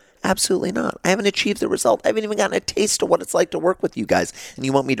 no, absolutely not. I haven't achieved the result. I haven't even gotten a taste of what it's like to work with you guys. And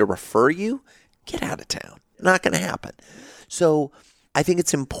you want me to refer you? Get out of town. Not going to happen. So I think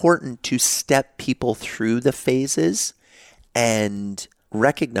it's important to step people through the phases and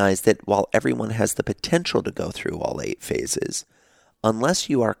recognize that while everyone has the potential to go through all 8 phases, unless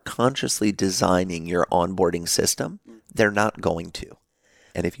you are consciously designing your onboarding system, they're not going to.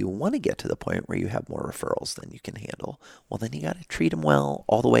 And if you want to get to the point where you have more referrals than you can handle, well, then you got to treat them well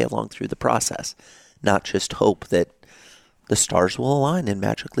all the way along through the process, not just hope that the stars will align and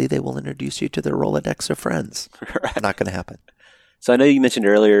magically they will introduce you to their Rolodex of friends. Right. Not going to happen. So I know you mentioned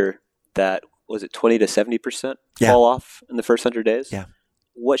earlier that, was it 20 to 70% fall off in the first 100 days? Yeah.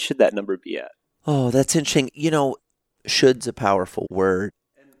 What should that number be at? Oh, that's interesting. You know, should's a powerful word.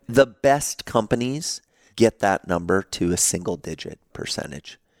 The best companies get that number to a single-digit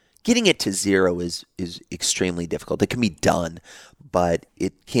percentage. Getting it to 0 is extremely difficult. It can be done, but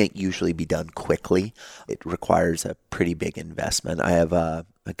it can't usually be done quickly. It requires a pretty big investment. I have a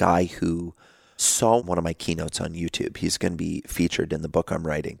guy who saw one of my keynotes on YouTube. He's going to be featured in the book I'm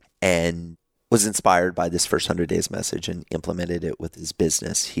writing. And was inspired by this first 100 days message and implemented it with his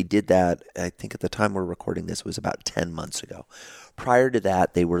business. He did that, I think at the time we're recording this, it was about 10 months ago. Prior to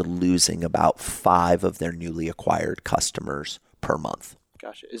that, they were losing about 5 of their newly acquired customers per month.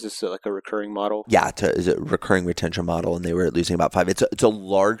 Gotcha. Is this like a recurring model? Yeah, it's a recurring retention model, and they were losing about 5. It's a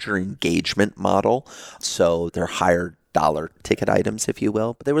larger engagement model, so they're higher dollar ticket items, if you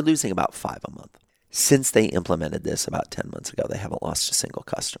will, but they were losing about 5 a month. Since they implemented this about 10 months ago, they haven't lost a single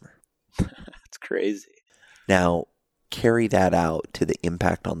customer. That's crazy. Now, carry that out to the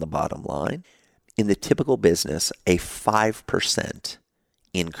impact on the bottom line. In the typical business, a 5%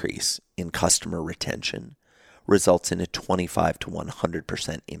 increase in customer retention results in a 25 to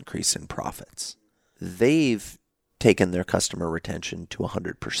 100% increase in profits. They've taken their customer retention to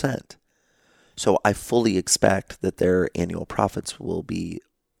 100%. So I fully expect that their annual profits will be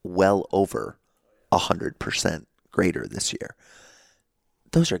well over 100% greater this year.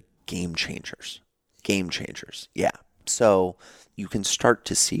 Those are game changers. Game changers. Yeah. So you can start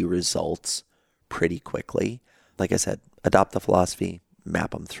to see results pretty quickly. Like I said, adopt the philosophy,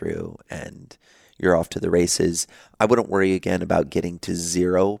 map them through, and you're off to the races. I wouldn't worry again about getting to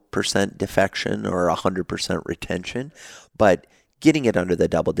 0% defection or 100% retention, but getting it under the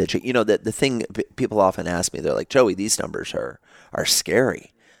double digit. You know, the thing people often ask me, they're like, Joey, these numbers are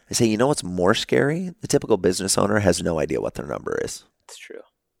scary. I say, you know what's more scary? The typical business owner has no idea what their number is. It's true.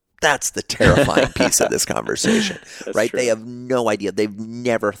 That's the terrifying piece of this conversation, right? True. They have no idea. They've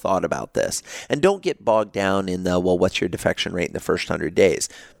never thought about this. And don't get bogged down in the, well, what's your defection rate in the first 100 days?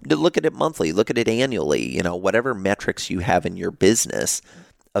 Look at it monthly. Look at it annually. You know, whatever metrics you have in your business,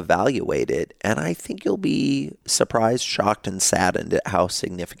 evaluate it. And I think you'll be surprised, shocked, and saddened at how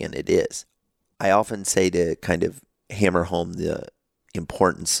significant it is. I often say to kind of hammer home the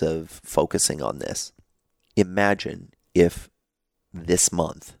importance of focusing on this. Imagine if this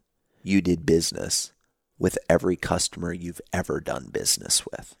month you did business with every customer you've ever done business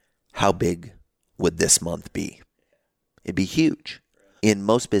with. How big would this month be? It'd be huge. In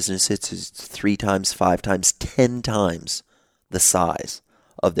most businesses, it's 3 times, 5 times, 10 times the size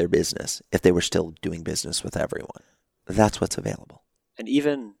of their business if they were still doing business with everyone. That's what's available. And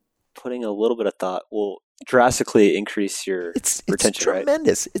even putting a little bit of thought will drastically increase your retention, it's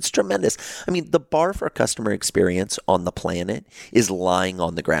tremendous. right? It's tremendous. I mean, the bar for customer experience on the planet is lying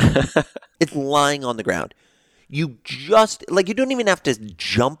on the ground. It's lying on the ground. You just, like, you don't even have to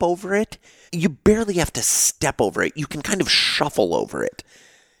jump over it. You barely have to step over it. You can kind of shuffle over it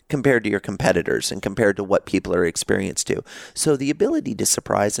compared to your competitors and compared to what people are experienced to. So the ability to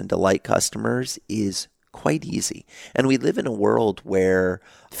surprise and delight customers is quite easy. And we live in a world where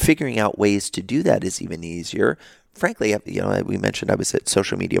figuring out ways to do that is even easier. Frankly, you know, we mentioned I was at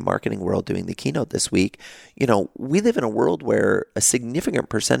Social Media Marketing World doing the keynote this week. You know, we live in a world where a significant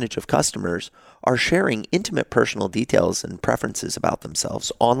percentage of customers are sharing intimate personal details and preferences about themselves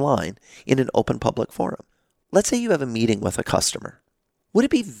online in an open public forum. Let's say you have a meeting with a customer. Would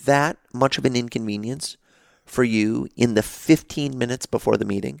it be that much of an inconvenience for you in the 15 minutes before the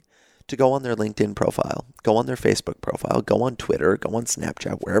meeting to go on their LinkedIn profile, go on their Facebook profile, go on Twitter, go on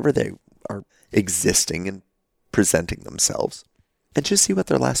Snapchat, wherever they are existing and presenting themselves, and just see what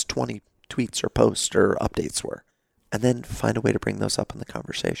their last 20 tweets or posts or updates were, and then find a way to bring those up in the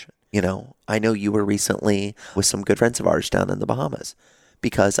conversation? You know, I know you were recently with some good friends of ours down in the Bahamas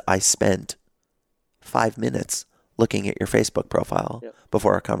because I spent 5 minutes looking at your Facebook profile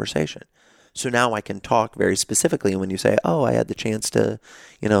before our conversation. So now I can talk very specifically when you say, oh, I had the chance to,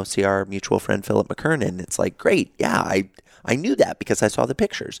 you know, see our mutual friend, Philip McKernan. It's like, great. Yeah, I knew that because I saw the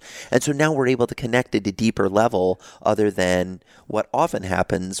pictures. And so now we're able to connect at a deeper level other than what often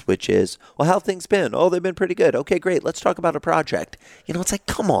happens, which is, well, how have things been? Oh, they've been pretty good. Okay, great. Let's talk about a project. You know, it's like,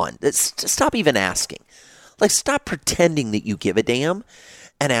 come on, stop even asking. Like, stop pretending that you give a damn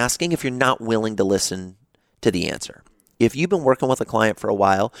and asking if you're not willing to listen to the answer. If you've been working with a client for a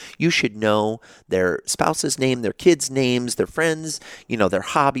while, you should know their spouse's name, their kids' names, their friends, you know, their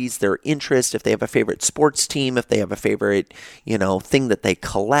hobbies, their interests, if they have a favorite sports team, if they have a favorite, you know, thing that they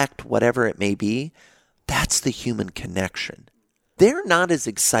collect, whatever it may be. That's the human connection. They're not as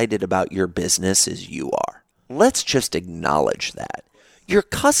excited about your business as you are. Let's just acknowledge that. Your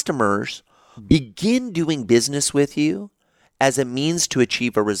customers begin doing business with you as a means to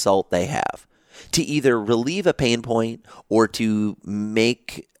achieve a result they have, to either relieve a pain point or to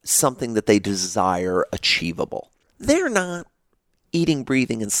make something that they desire achievable. They're not eating,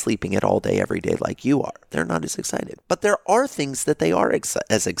 breathing, and sleeping it all day, every day like you are. They're not as excited. But there are things that they are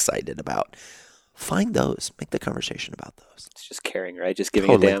as excited about. find those, make the conversation about those. It's just caring, right? Just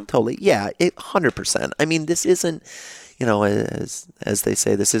giving a damn. Totally. Yeah, 100%. I mean, this isn't, as they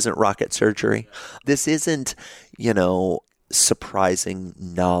say, this isn't rocket surgery. This isn't, surprising,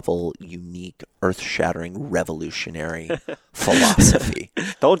 novel, unique, earth-shattering, revolutionary philosophy.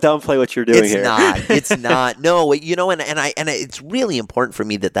 Don't downplay what you're doing here. It's not. No, and it's really important for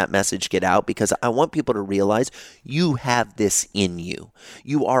me that message get out, because I want people to realize you have this in you.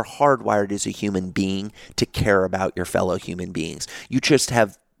 You are hardwired as a human being to care about your fellow human beings. You just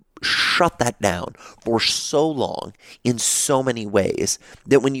have shut that down for so long in so many ways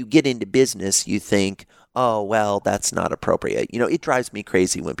that when you get into business, you think, oh, well, that's not appropriate. It drives me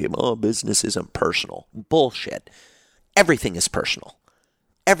crazy when people, business isn't personal. Bullshit. Everything is personal.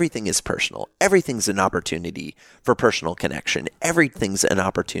 Everything is personal. Everything's an opportunity for personal connection. Everything's an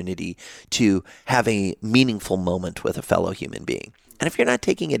opportunity to have a meaningful moment with a fellow human being. And if you're not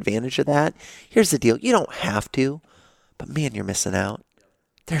taking advantage of that, here's the deal. You don't have to, but man, you're missing out.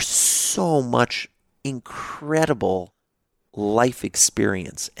 There's so much incredible life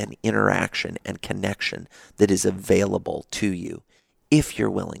experience and interaction and connection that is available to you if you're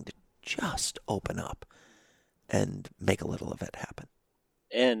willing to just open up and make a little of it happen.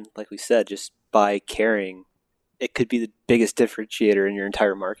 And like we said, just by caring, it could be the biggest differentiator in your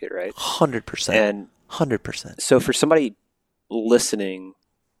entire market, right? 100%. And 100%. So for somebody listening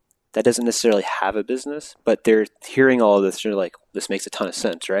that doesn't necessarily have a business, but they're hearing all of this, they're like, this makes a ton of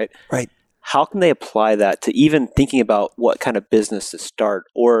sense, right? Right. How can they apply that to even thinking about what kind of business to start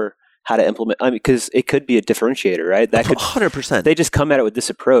or how to implement? I mean, because it could be a differentiator, right? That could 100%. They just come at it with this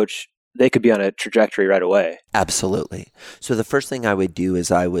approach, they could be on a trajectory right away. Absolutely. So the first thing I would do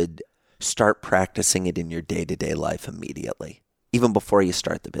is I would start practicing it in your day-to-day life immediately, even before you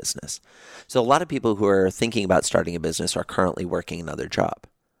start the business. So a lot of people who are thinking about starting a business are currently working another job.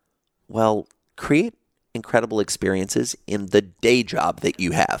 Well, create incredible experiences in the day job that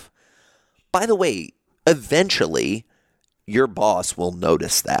you have. By the way, eventually, your boss will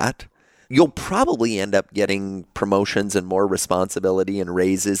notice that. You'll probably end up getting promotions and more responsibility and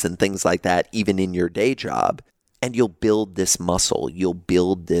raises and things like that, even in your day job. And you'll build this muscle. You'll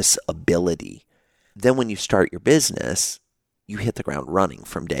build this ability. Then when you start your business, you hit the ground running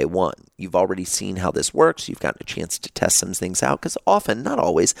from day one. You've already seen how this works. You've gotten a chance to test some things out, because often, not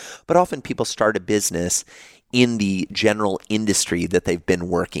always, but often people start a business in the general industry that they've been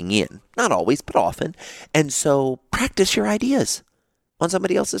working in. Not always, but often. And so practice your ideas on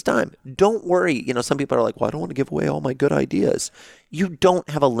somebody else's time. Don't worry. Some people are like, well, I don't want to give away all my good ideas. You don't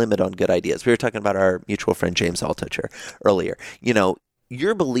have a limit on good ideas. We were talking about our mutual friend, James Altucher, earlier.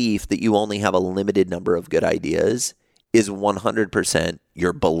 Your belief that you only have a limited number of good ideas is 100%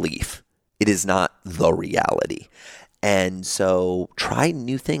 your belief. It is not the reality. And so try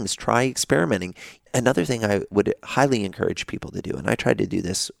new things, try experimenting. Another thing I would highly encourage people to do, and I try to do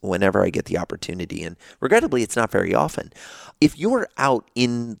this whenever I get the opportunity, and regrettably, it's not very often. If you're out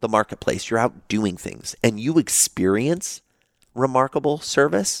in the marketplace, you're out doing things, and you experience remarkable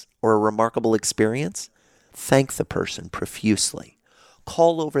service or a remarkable experience, thank the person profusely.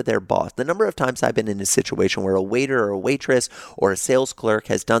 Call over their boss. The number of times I've been in a situation where a waiter or a waitress or a sales clerk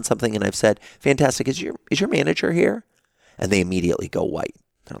has done something and I've said, fantastic, is your manager here? And they immediately go white.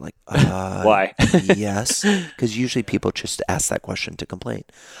 They're like, why? Yes, because usually people just ask that question to complain.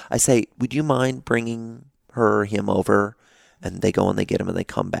 I say, would you mind bringing her or him over? And they go and they get him and they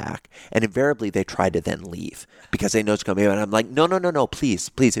come back. And invariably they try to then leave because they know it's going to be, and I'm like, no, please,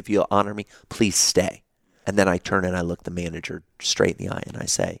 if you'll honor me, please stay. And then I turn and I look the manager straight in the eye and I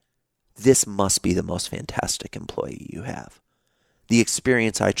say, this must be the most fantastic employee you have. The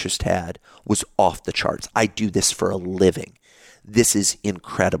experience I just had was off the charts. I do this for a living. This is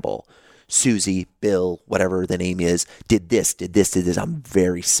incredible. Susie, Bill, whatever the name is, did this. I'm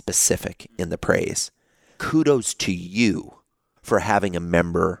very specific in the praise. Kudos to you for having a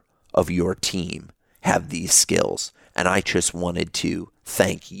member of your team have these skills. And I just wanted to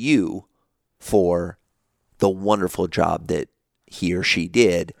thank you for the wonderful job that he or she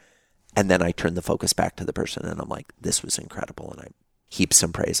did. And then I turn the focus back to the person and I'm like, this was incredible. And I heap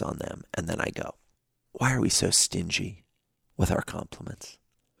some praise on them. And then I go, why are we so stingy with our compliments?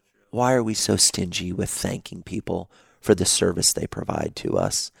 Why are we so stingy with thanking people for the service they provide to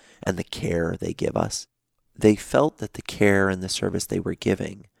us and the care they give us? They felt that the care and the service they were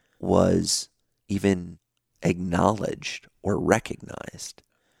giving was even acknowledged or recognized.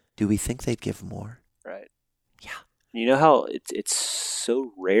 Do we think they'd give more? Right. Yeah. You know how it's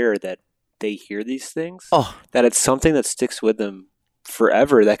so rare that they hear these things? Oh. That it's something that sticks with them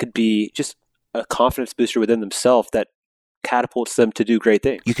forever. That could be just a confidence booster within themselves that catapults them to do great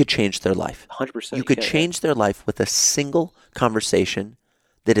things. You could change their life. 100%. You could change their life with a single conversation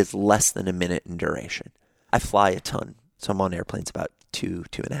that is less than a minute in duration. I fly a ton, so I'm on airplanes about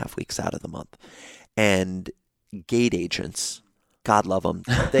 2.5 weeks out of the month. And gate agents, God love them,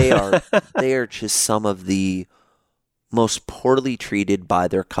 they are just some of the most poorly treated by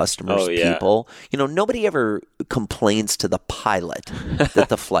their customers people. You know, nobody ever complains to the pilot that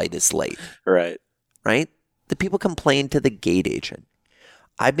the flight is late. Right. The people complain to the gate agent.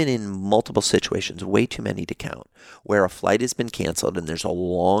 I've been in multiple situations, way too many to count, where a flight has been canceled and there's a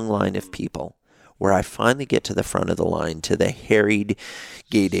long line of people, where I finally get to the front of the line to the harried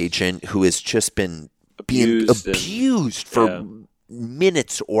gate agent who has just been abused for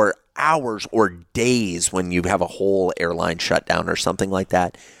minutes or hours or days when you have a whole airline shutdown or something like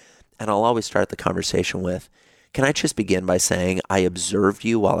that. And I'll always start the conversation with, can I just begin by saying I observed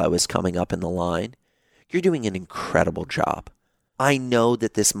you while I was coming up in the line? You're doing an incredible job. I know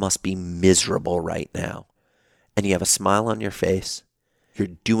that this must be miserable right now. And you have a smile on your face. You're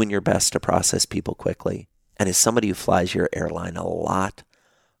doing your best to process people quickly. And as somebody who flies your airline a lot,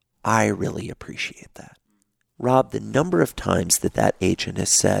 I really appreciate that. Rob, the number of times that agent has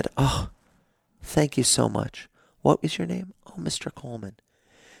said, oh, thank you so much. What was your name? Oh, Mr. Coleman.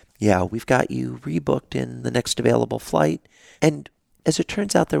 Yeah, we've got you rebooked in the next available flight. And as it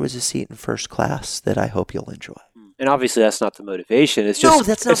turns out, there was a seat in first class that I hope you'll enjoy. And obviously that's not the motivation. It's just, no,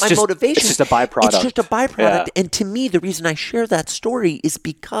 that's not my motivation. It's just a byproduct. It's just a byproduct. Yeah. And to me, the reason I share that story is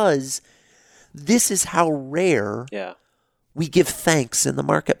because this is how rare we give thanks in the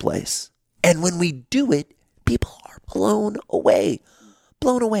marketplace. And when we do it, people are blown away.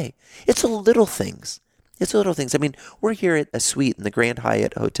 Blown away. It's the little things. It's the little things. I mean, we're here at a suite in the Grand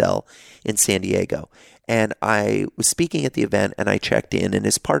Hyatt Hotel in San Diego. And I was speaking at the event and I checked in. And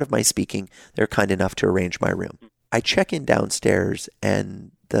as part of my speaking, they're kind enough to arrange my room. I check in downstairs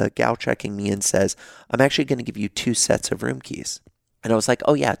and the gal checking me in says, I'm actually going to give you 2 sets of room keys. And I was like,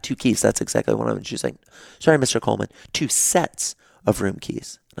 oh yeah, 2 keys. That's exactly what I want. She's like, sorry, Mr. Coleman, 2 sets of room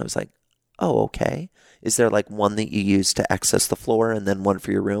keys. And I was like, oh, okay. Is there like one that you use to access the floor and then one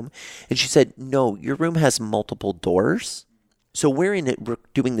for your room? And she said, no, your room has multiple doors. So we're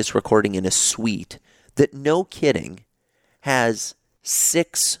doing this recording in a suite that, no kidding, has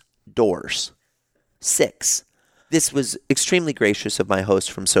 6 doors. 6. This was extremely gracious of my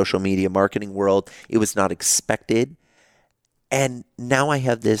host from Social Media Marketing World. It was not expected. And now I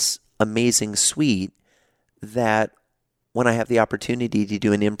have this amazing suite that when I have the opportunity to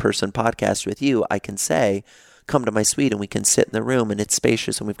do an in-person podcast with you, I can say, come to my suite and we can sit in the room and it's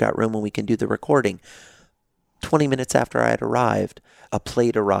spacious and we've got room and we can do the recording. 20 minutes after I had arrived, a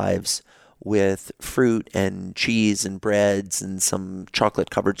plate arrives with fruit and cheese and breads and some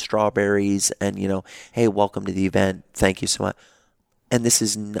chocolate-covered strawberries and, hey, welcome to the event. Thank you so much. And this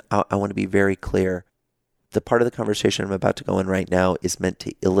is, I want to be very clear. The part of the conversation I'm about to go in right now is meant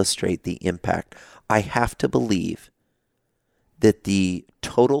to illustrate the impact. I have to believe that the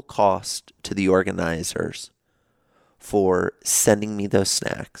total cost to the organizers for sending me those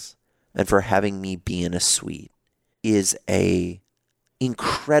snacks and for having me be in a suite is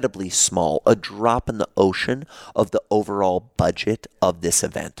incredibly small, a drop in the ocean of the overall budget of this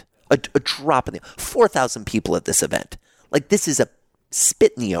event. A drop in the 4,000 people at this event. Like, this is a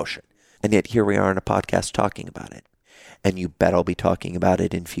spit in the ocean. And yet here we are on a podcast talking about it. And you bet I'll be talking about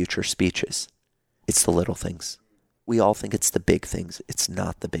it in future speeches. It's the little things. We all think it's the big things. It's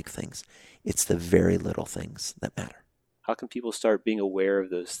not the big things. It's the very little things that matter. How can people start being aware of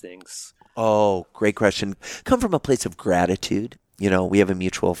those things? Oh, great question. Come from a place of gratitude. We have a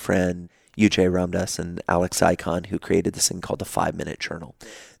mutual friend, UJ Ramdas and Alex Icon, who created this thing called the 5-Minute Journal.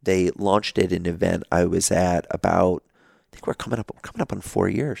 They launched it in an event I was at about, I think we're coming up on 4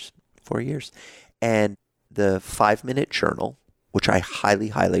 years. 4 years. And the 5-Minute Journal, which I highly,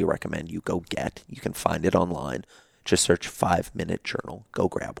 highly recommend you go get. You can find it online. Just search 5-Minute Journal. Go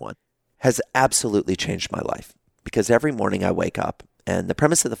grab one. Has absolutely changed my life. Because every morning I wake up, and the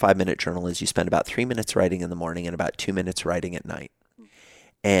premise of the 5-Minute Journal is you spend about 3 minutes writing in the morning and about 2 minutes writing at night.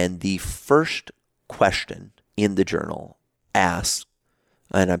 And the first question in the journal asks,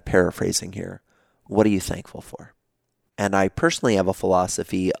 and I'm paraphrasing here, what are you thankful for? And I personally have a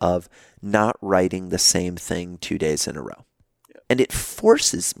philosophy of not writing the same thing 2 days in a row. And it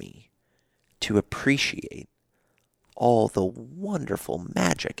forces me to appreciate all the wonderful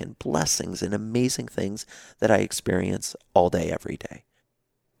magic and blessings and amazing things that I experience all day, every day.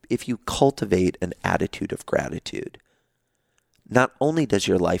 If you cultivate an attitude of gratitude, not only does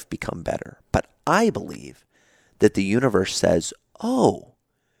your life become better, but I believe that the universe says, oh,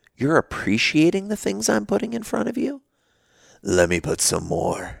 you're appreciating the things I'm putting in front of you? let me put some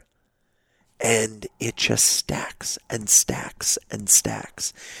more. And it just stacks and stacks and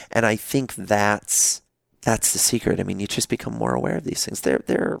stacks. And I think that's the secret. I mean, you just become more aware of these things. There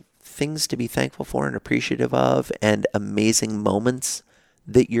are things to be thankful for and appreciative of, and amazing moments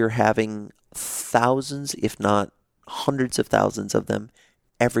that you're having, thousands, if not hundreds of thousands of them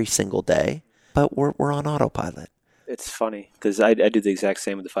every single day. But we're on autopilot. It's funny because I do the exact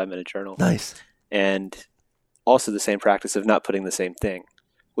same with the 5-minute journal. Nice. And also the same practice of not putting the same thing,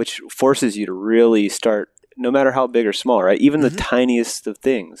 which forces you to really start, no matter how big or small, right? Even the tiniest of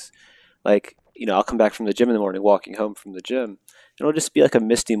things. Like, I'll come back from the gym in the morning, walking home from the gym, and it'll just be like a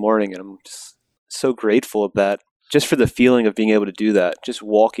misty morning, and I'm just so grateful of that, just for the feeling of being able to do that, just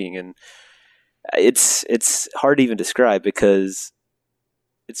walking. And it's hard to even describe because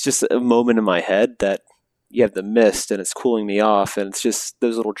it's just a moment in my head that you have the mist and it's cooling me off, and it's just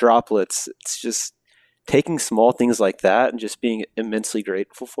those little droplets. It's just taking small things like that and just being immensely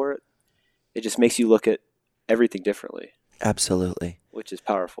grateful for it. It just makes you look at everything differently. Absolutely. Which is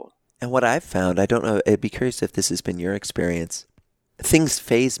powerful. And what I've found, I don't know, I'd be curious if this has been your experience, things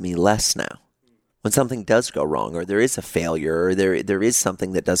faze me less now. When something does go wrong, or there is a failure, or there is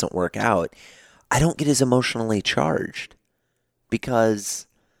something that doesn't work out, I don't get as emotionally charged because,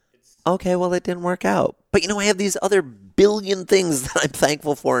 okay, well, it didn't work out. But, I have these other billion things that I'm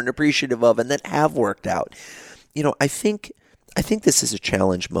thankful for and appreciative of and that have worked out. I think this is a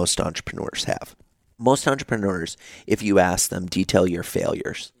challenge most entrepreneurs have. Most entrepreneurs, if you ask them, detail your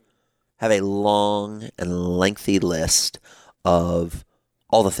failures, have a long and lengthy list of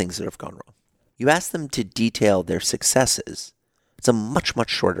all the things that have gone wrong. You ask them to detail their successes, it's a much,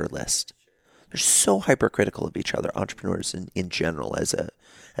 much shorter list. They're so hypercritical of each other, entrepreneurs in general, as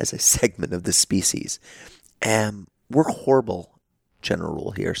a segment of the species. And we're horrible, general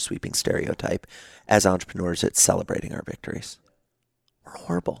rule here, sweeping stereotype, as entrepreneurs at celebrating our victories. We're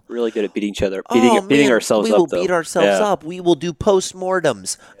horrible. Really good at beating each other, beating ourselves up. We will beat ourselves up. We will do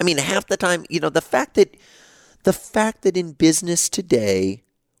postmortems. I mean, half the time, the fact that in business today,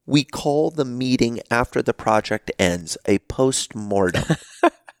 we call the meeting after the project ends a postmortem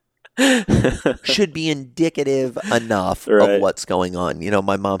should be indicative enough of what's going on.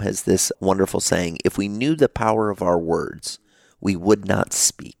 My mom has this wonderful saying, if we knew the power of our words, we would not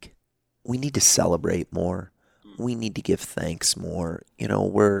speak. We need to celebrate more. We need to give thanks more.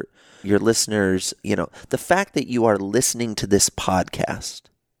 Your listeners, the fact that you are listening to this podcast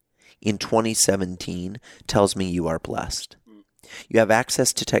in 2017 tells me you are blessed. You have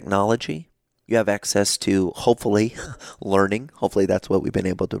access to technology. You have access to, hopefully, learning. Hopefully that's what we've been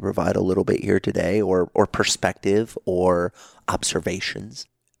able to provide a little bit here today, or perspective or observations.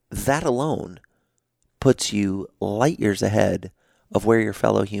 That alone puts you light years ahead of where your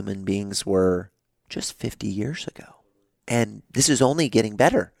fellow human beings were just 50 years ago. And this is only getting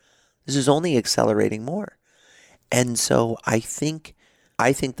better. This is only accelerating more. And so I think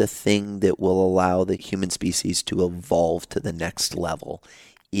the thing that will allow the human species to evolve to the next level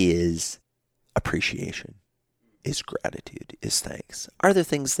is appreciation, is gratitude, is thanks. Are there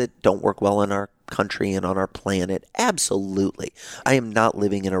things that don't work well in our country and on our planet? Absolutely. I am not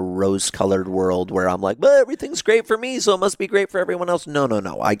living in a rose-colored world where I'm like, well, everything's great for me, so it must be great for everyone else. No.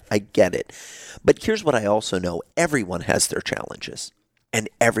 I get it. But here's what I also know. Everyone has their challenges, and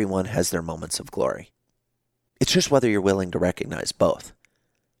everyone has their moments of glory. It's just whether you're willing to recognize both.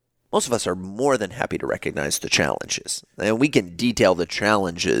 Most of us are more than happy to recognize the challenges. And we can detail the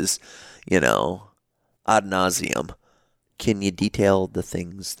challenges, ad nauseum. Can you detail the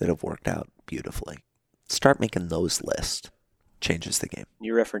things that have worked out beautifully? Start making those lists. Changes the game.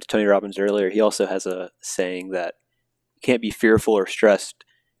 You referenced Tony Robbins earlier. He also has a saying that you can't be fearful or stressed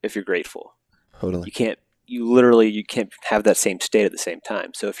if you're grateful. Totally. You can't have that same state at the same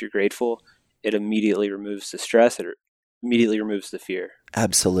time. So if you're grateful, it immediately removes the stress. It immediately removes the fear.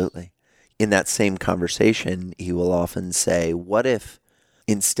 Absolutely. In that same conversation, he will often say, what if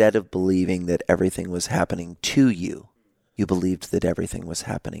instead of believing that everything was happening to you, you believed that everything was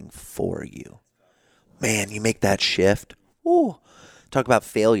happening for you? Man, you make that shift. Ooh, talk about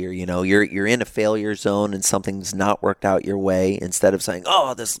failure. You're in a failure zone and something's not worked out your way. Instead of saying,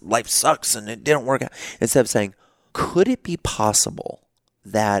 oh, this life sucks and it didn't work out. Instead of saying, could it be possible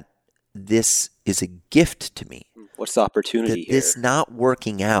that this is a gift to me? What's the opportunity here? This not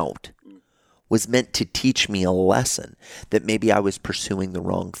working out was meant to teach me a lesson, that maybe I was pursuing the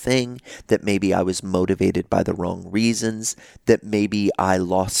wrong thing, that maybe I was motivated by the wrong reasons, that maybe I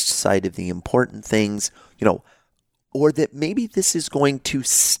lost sight of the important things, or that maybe this is going to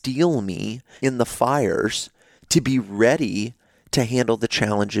steel me in the fires to be ready to handle the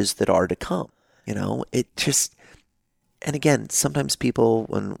challenges that are to come. And again, sometimes people,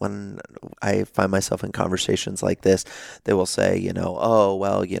 when I find myself in conversations like this, they will say, oh,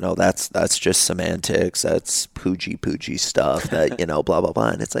 well, that's just semantics. That's poogie stuff that, blah, blah, blah.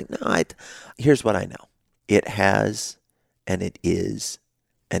 And it's like, no, here's what I know. It has, and it is,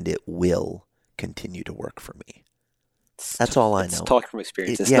 and it will continue to work for me. That's all I know. It's talk from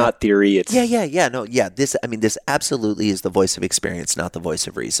experience. It's not theory. It's This absolutely is the voice of experience, not the voice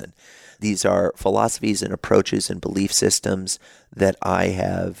of reason. These are philosophies and approaches and belief systems that I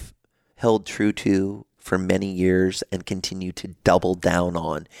have held true to for many years and continue to double down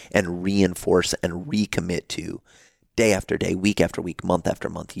on and reinforce and recommit to day after day, week after week, month after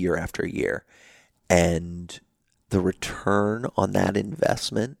month, year after year. And the return on that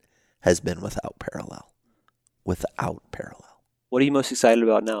investment has been without parallel. Without parallel. What are you most excited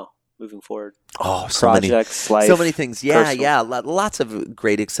about now, moving forward? Oh, projects, life, so many things. Yeah, personal. lots of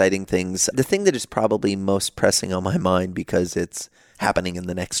great, exciting things. The thing that is probably most pressing on my mind because it's happening in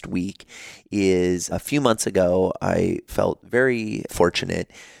the next week is a few months ago, I felt very fortunate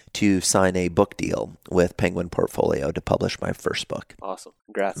to sign a book deal with Penguin Portfolio to publish my first book. Awesome.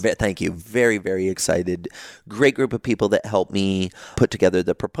 Congrats. Thank you. Very, very excited. Great group of people that helped me put together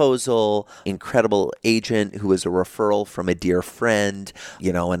the proposal. Incredible agent who was a referral from a dear friend,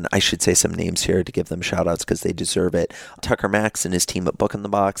 and I should say some names here to give them shout outs because they deserve it. Tucker Max and his team at Book in the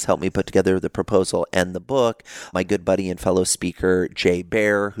Box helped me put together the proposal and the book. My good buddy and fellow speaker, Jay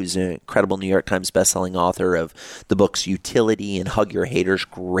Baer, who's an incredible New York Times bestselling author of the books Utility and Hug Your Haters.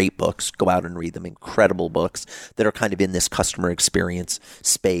 Great books. Go out and read them. Incredible books that are kind of in this customer experience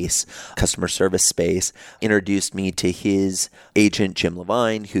space, customer service space. Introduced me to his agent, Jim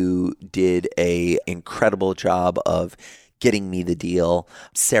Levine, who did a incredible job of getting me the deal.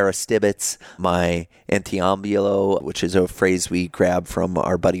 Sarah Stibbets, my antiambulo, which is a phrase we grab from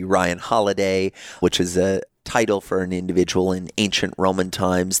our buddy Ryan Holiday, which is a title for an individual in ancient Roman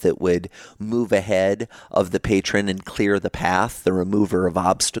times that would move ahead of the patron and clear the path, the remover of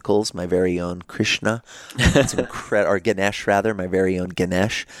obstacles, my very own Krishna, or Ganesh rather, my very own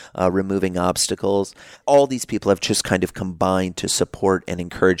Ganesh, removing obstacles. All these people have just kind of combined to support and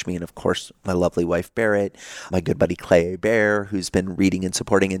encourage me. And of course, my lovely wife Barrett, my good buddy Clay Bear, who's been reading and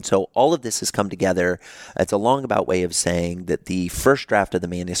supporting. And so all of this has come together. It's a long about way of saying that the first draft of the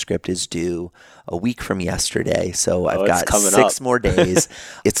manuscript is due a week from yesterday. So I've got 6 more days.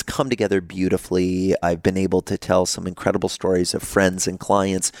 It's come together beautifully. I've been able to tell some incredible stories of friends and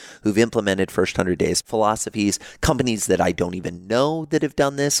clients who've implemented first 100 days philosophies, companies that I don't even know that have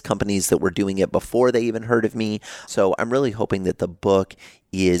done this, companies that were doing it before they even heard of me. So I'm really hoping that the book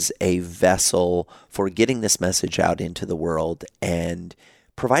is a vessel for getting this message out into the world and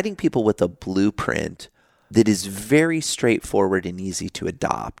providing people with a blueprint that is very straightforward and easy to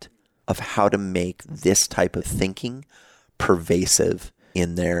adopt of how to make this type of thinking pervasive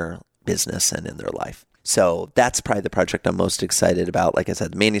in their business and in their life. So that's probably the project I'm most excited about. Like I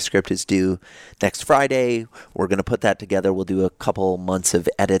said, the manuscript is due next Friday. We're going to put that together. We'll do a couple months of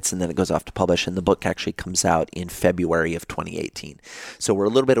edits and then it goes off to publish. And the book actually comes out in February of 2018. So we're a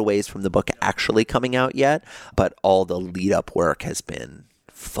little bit of ways from the book actually coming out yet, but all the lead up work has been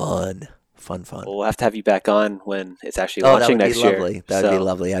fun. Well, we'll have to have you back on when it's actually launching next year. That would be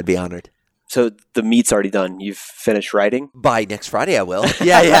lovely. I'd be honored. So the meat's already done. You've finished writing? By next Friday, I will.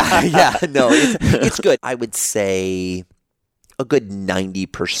 Yeah. No, it's good. I would say a good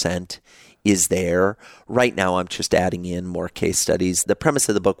 90% is there. Right now, I'm just adding in more case studies. The premise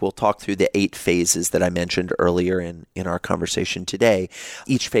of the book, we'll talk through the 8 phases that I mentioned earlier in our conversation today.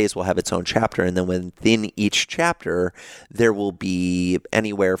 Each phase will have its own chapter, and then within each chapter, there will be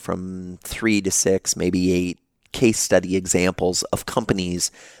anywhere from 3 to 6, maybe 8 case study examples of companies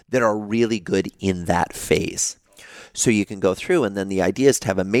that are really good in that phase. So you can go through, and then the idea is to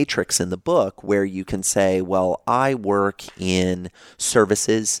have a matrix in the book where you can say, well, I work in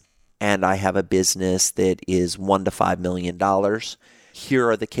services, and I have a business that is $1 to $5 million. Here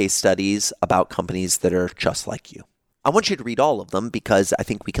are the case studies about companies that are just like you. I want you to read all of them because I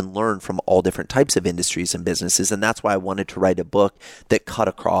think we can learn from all different types of industries and businesses. And that's why I wanted to write a book that cut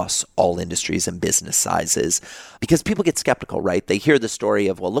across all industries and business sizes. Because people get skeptical, right? They hear the story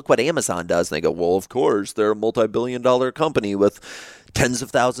of, well, look what Amazon does. And they go, well, of course, they're a multi-billion-dollar company with tens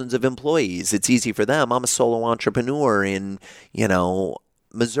of thousands of employees. It's easy for them. I'm a solo entrepreneur in,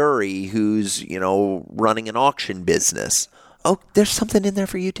 Missouri who's, running an auction business. Oh, there's something in there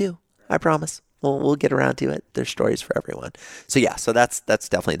for you too. I promise. We'll get around to it. There's stories for everyone. So that's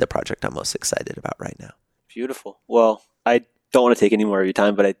definitely the project I'm most excited about right now. Beautiful. Well, I don't want to take any more of your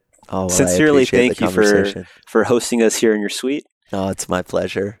time, but I sincerely thank you for hosting us here in your suite. Oh, it's my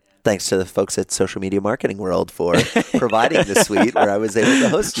pleasure. Thanks to the folks at Social Media Marketing World for providing the suite where I was able to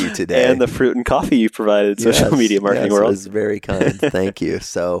host you today. And the fruit and coffee you provided, Social Media Marketing World. It was very kind. Thank you.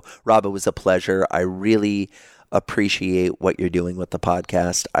 So, Rob, it was a pleasure. I really appreciate what you're doing with the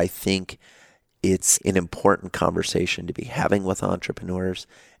podcast. I think it's an important conversation to be having with entrepreneurs,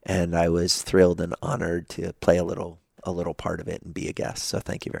 and I was thrilled and honored to play a little part of it and be a guest. So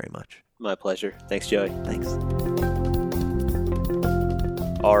thank you very much. My pleasure. Thanks, Joey. Thanks.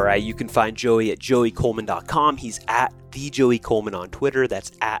 All right, you can find Joey at joeycoleman.com. He's at @TheJoeyColeman on Twitter. That's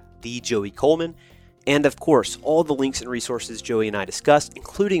 @TheJoeyColeman. And of course, all the links and resources Joey and I discussed,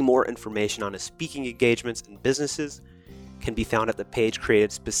 including more information on his speaking engagements and businesses, can be found at the page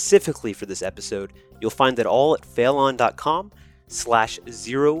created specifically for this episode. You'll find it all at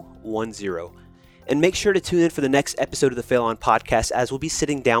failon.com/010. And make sure to tune in for the next episode of the Fail On podcast, as we'll be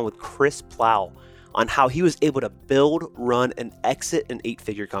sitting down with Chris Plow on how he was able to build, run, and exit an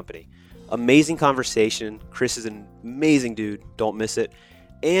 8-figure company. Amazing conversation. Chris is an amazing dude. Don't miss it.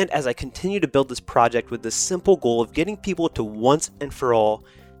 And as I continue to build this project with the simple goal of getting people to once and for all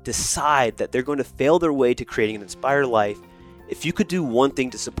decide that they're going to fail their way to creating an inspired life, if you could do one thing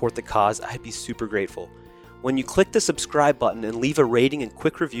to support the cause, I'd be super grateful. When you click the subscribe button and leave a rating and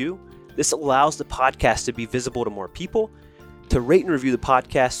quick review, this allows the podcast to be visible to more people. To rate and review the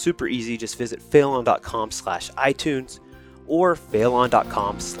podcast, super easy. Just visit failon.com/iTunes or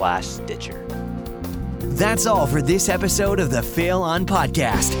failon.com/Stitcher. That's all for this episode of the Fail On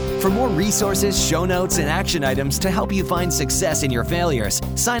Podcast. For more resources, show notes, and action items to help you find success in your failures,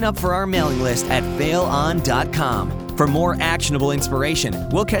 sign up for our mailing list at failon.com. For more actionable inspiration,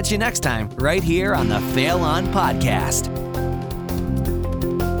 we'll catch you next time right here on the Fail On Podcast.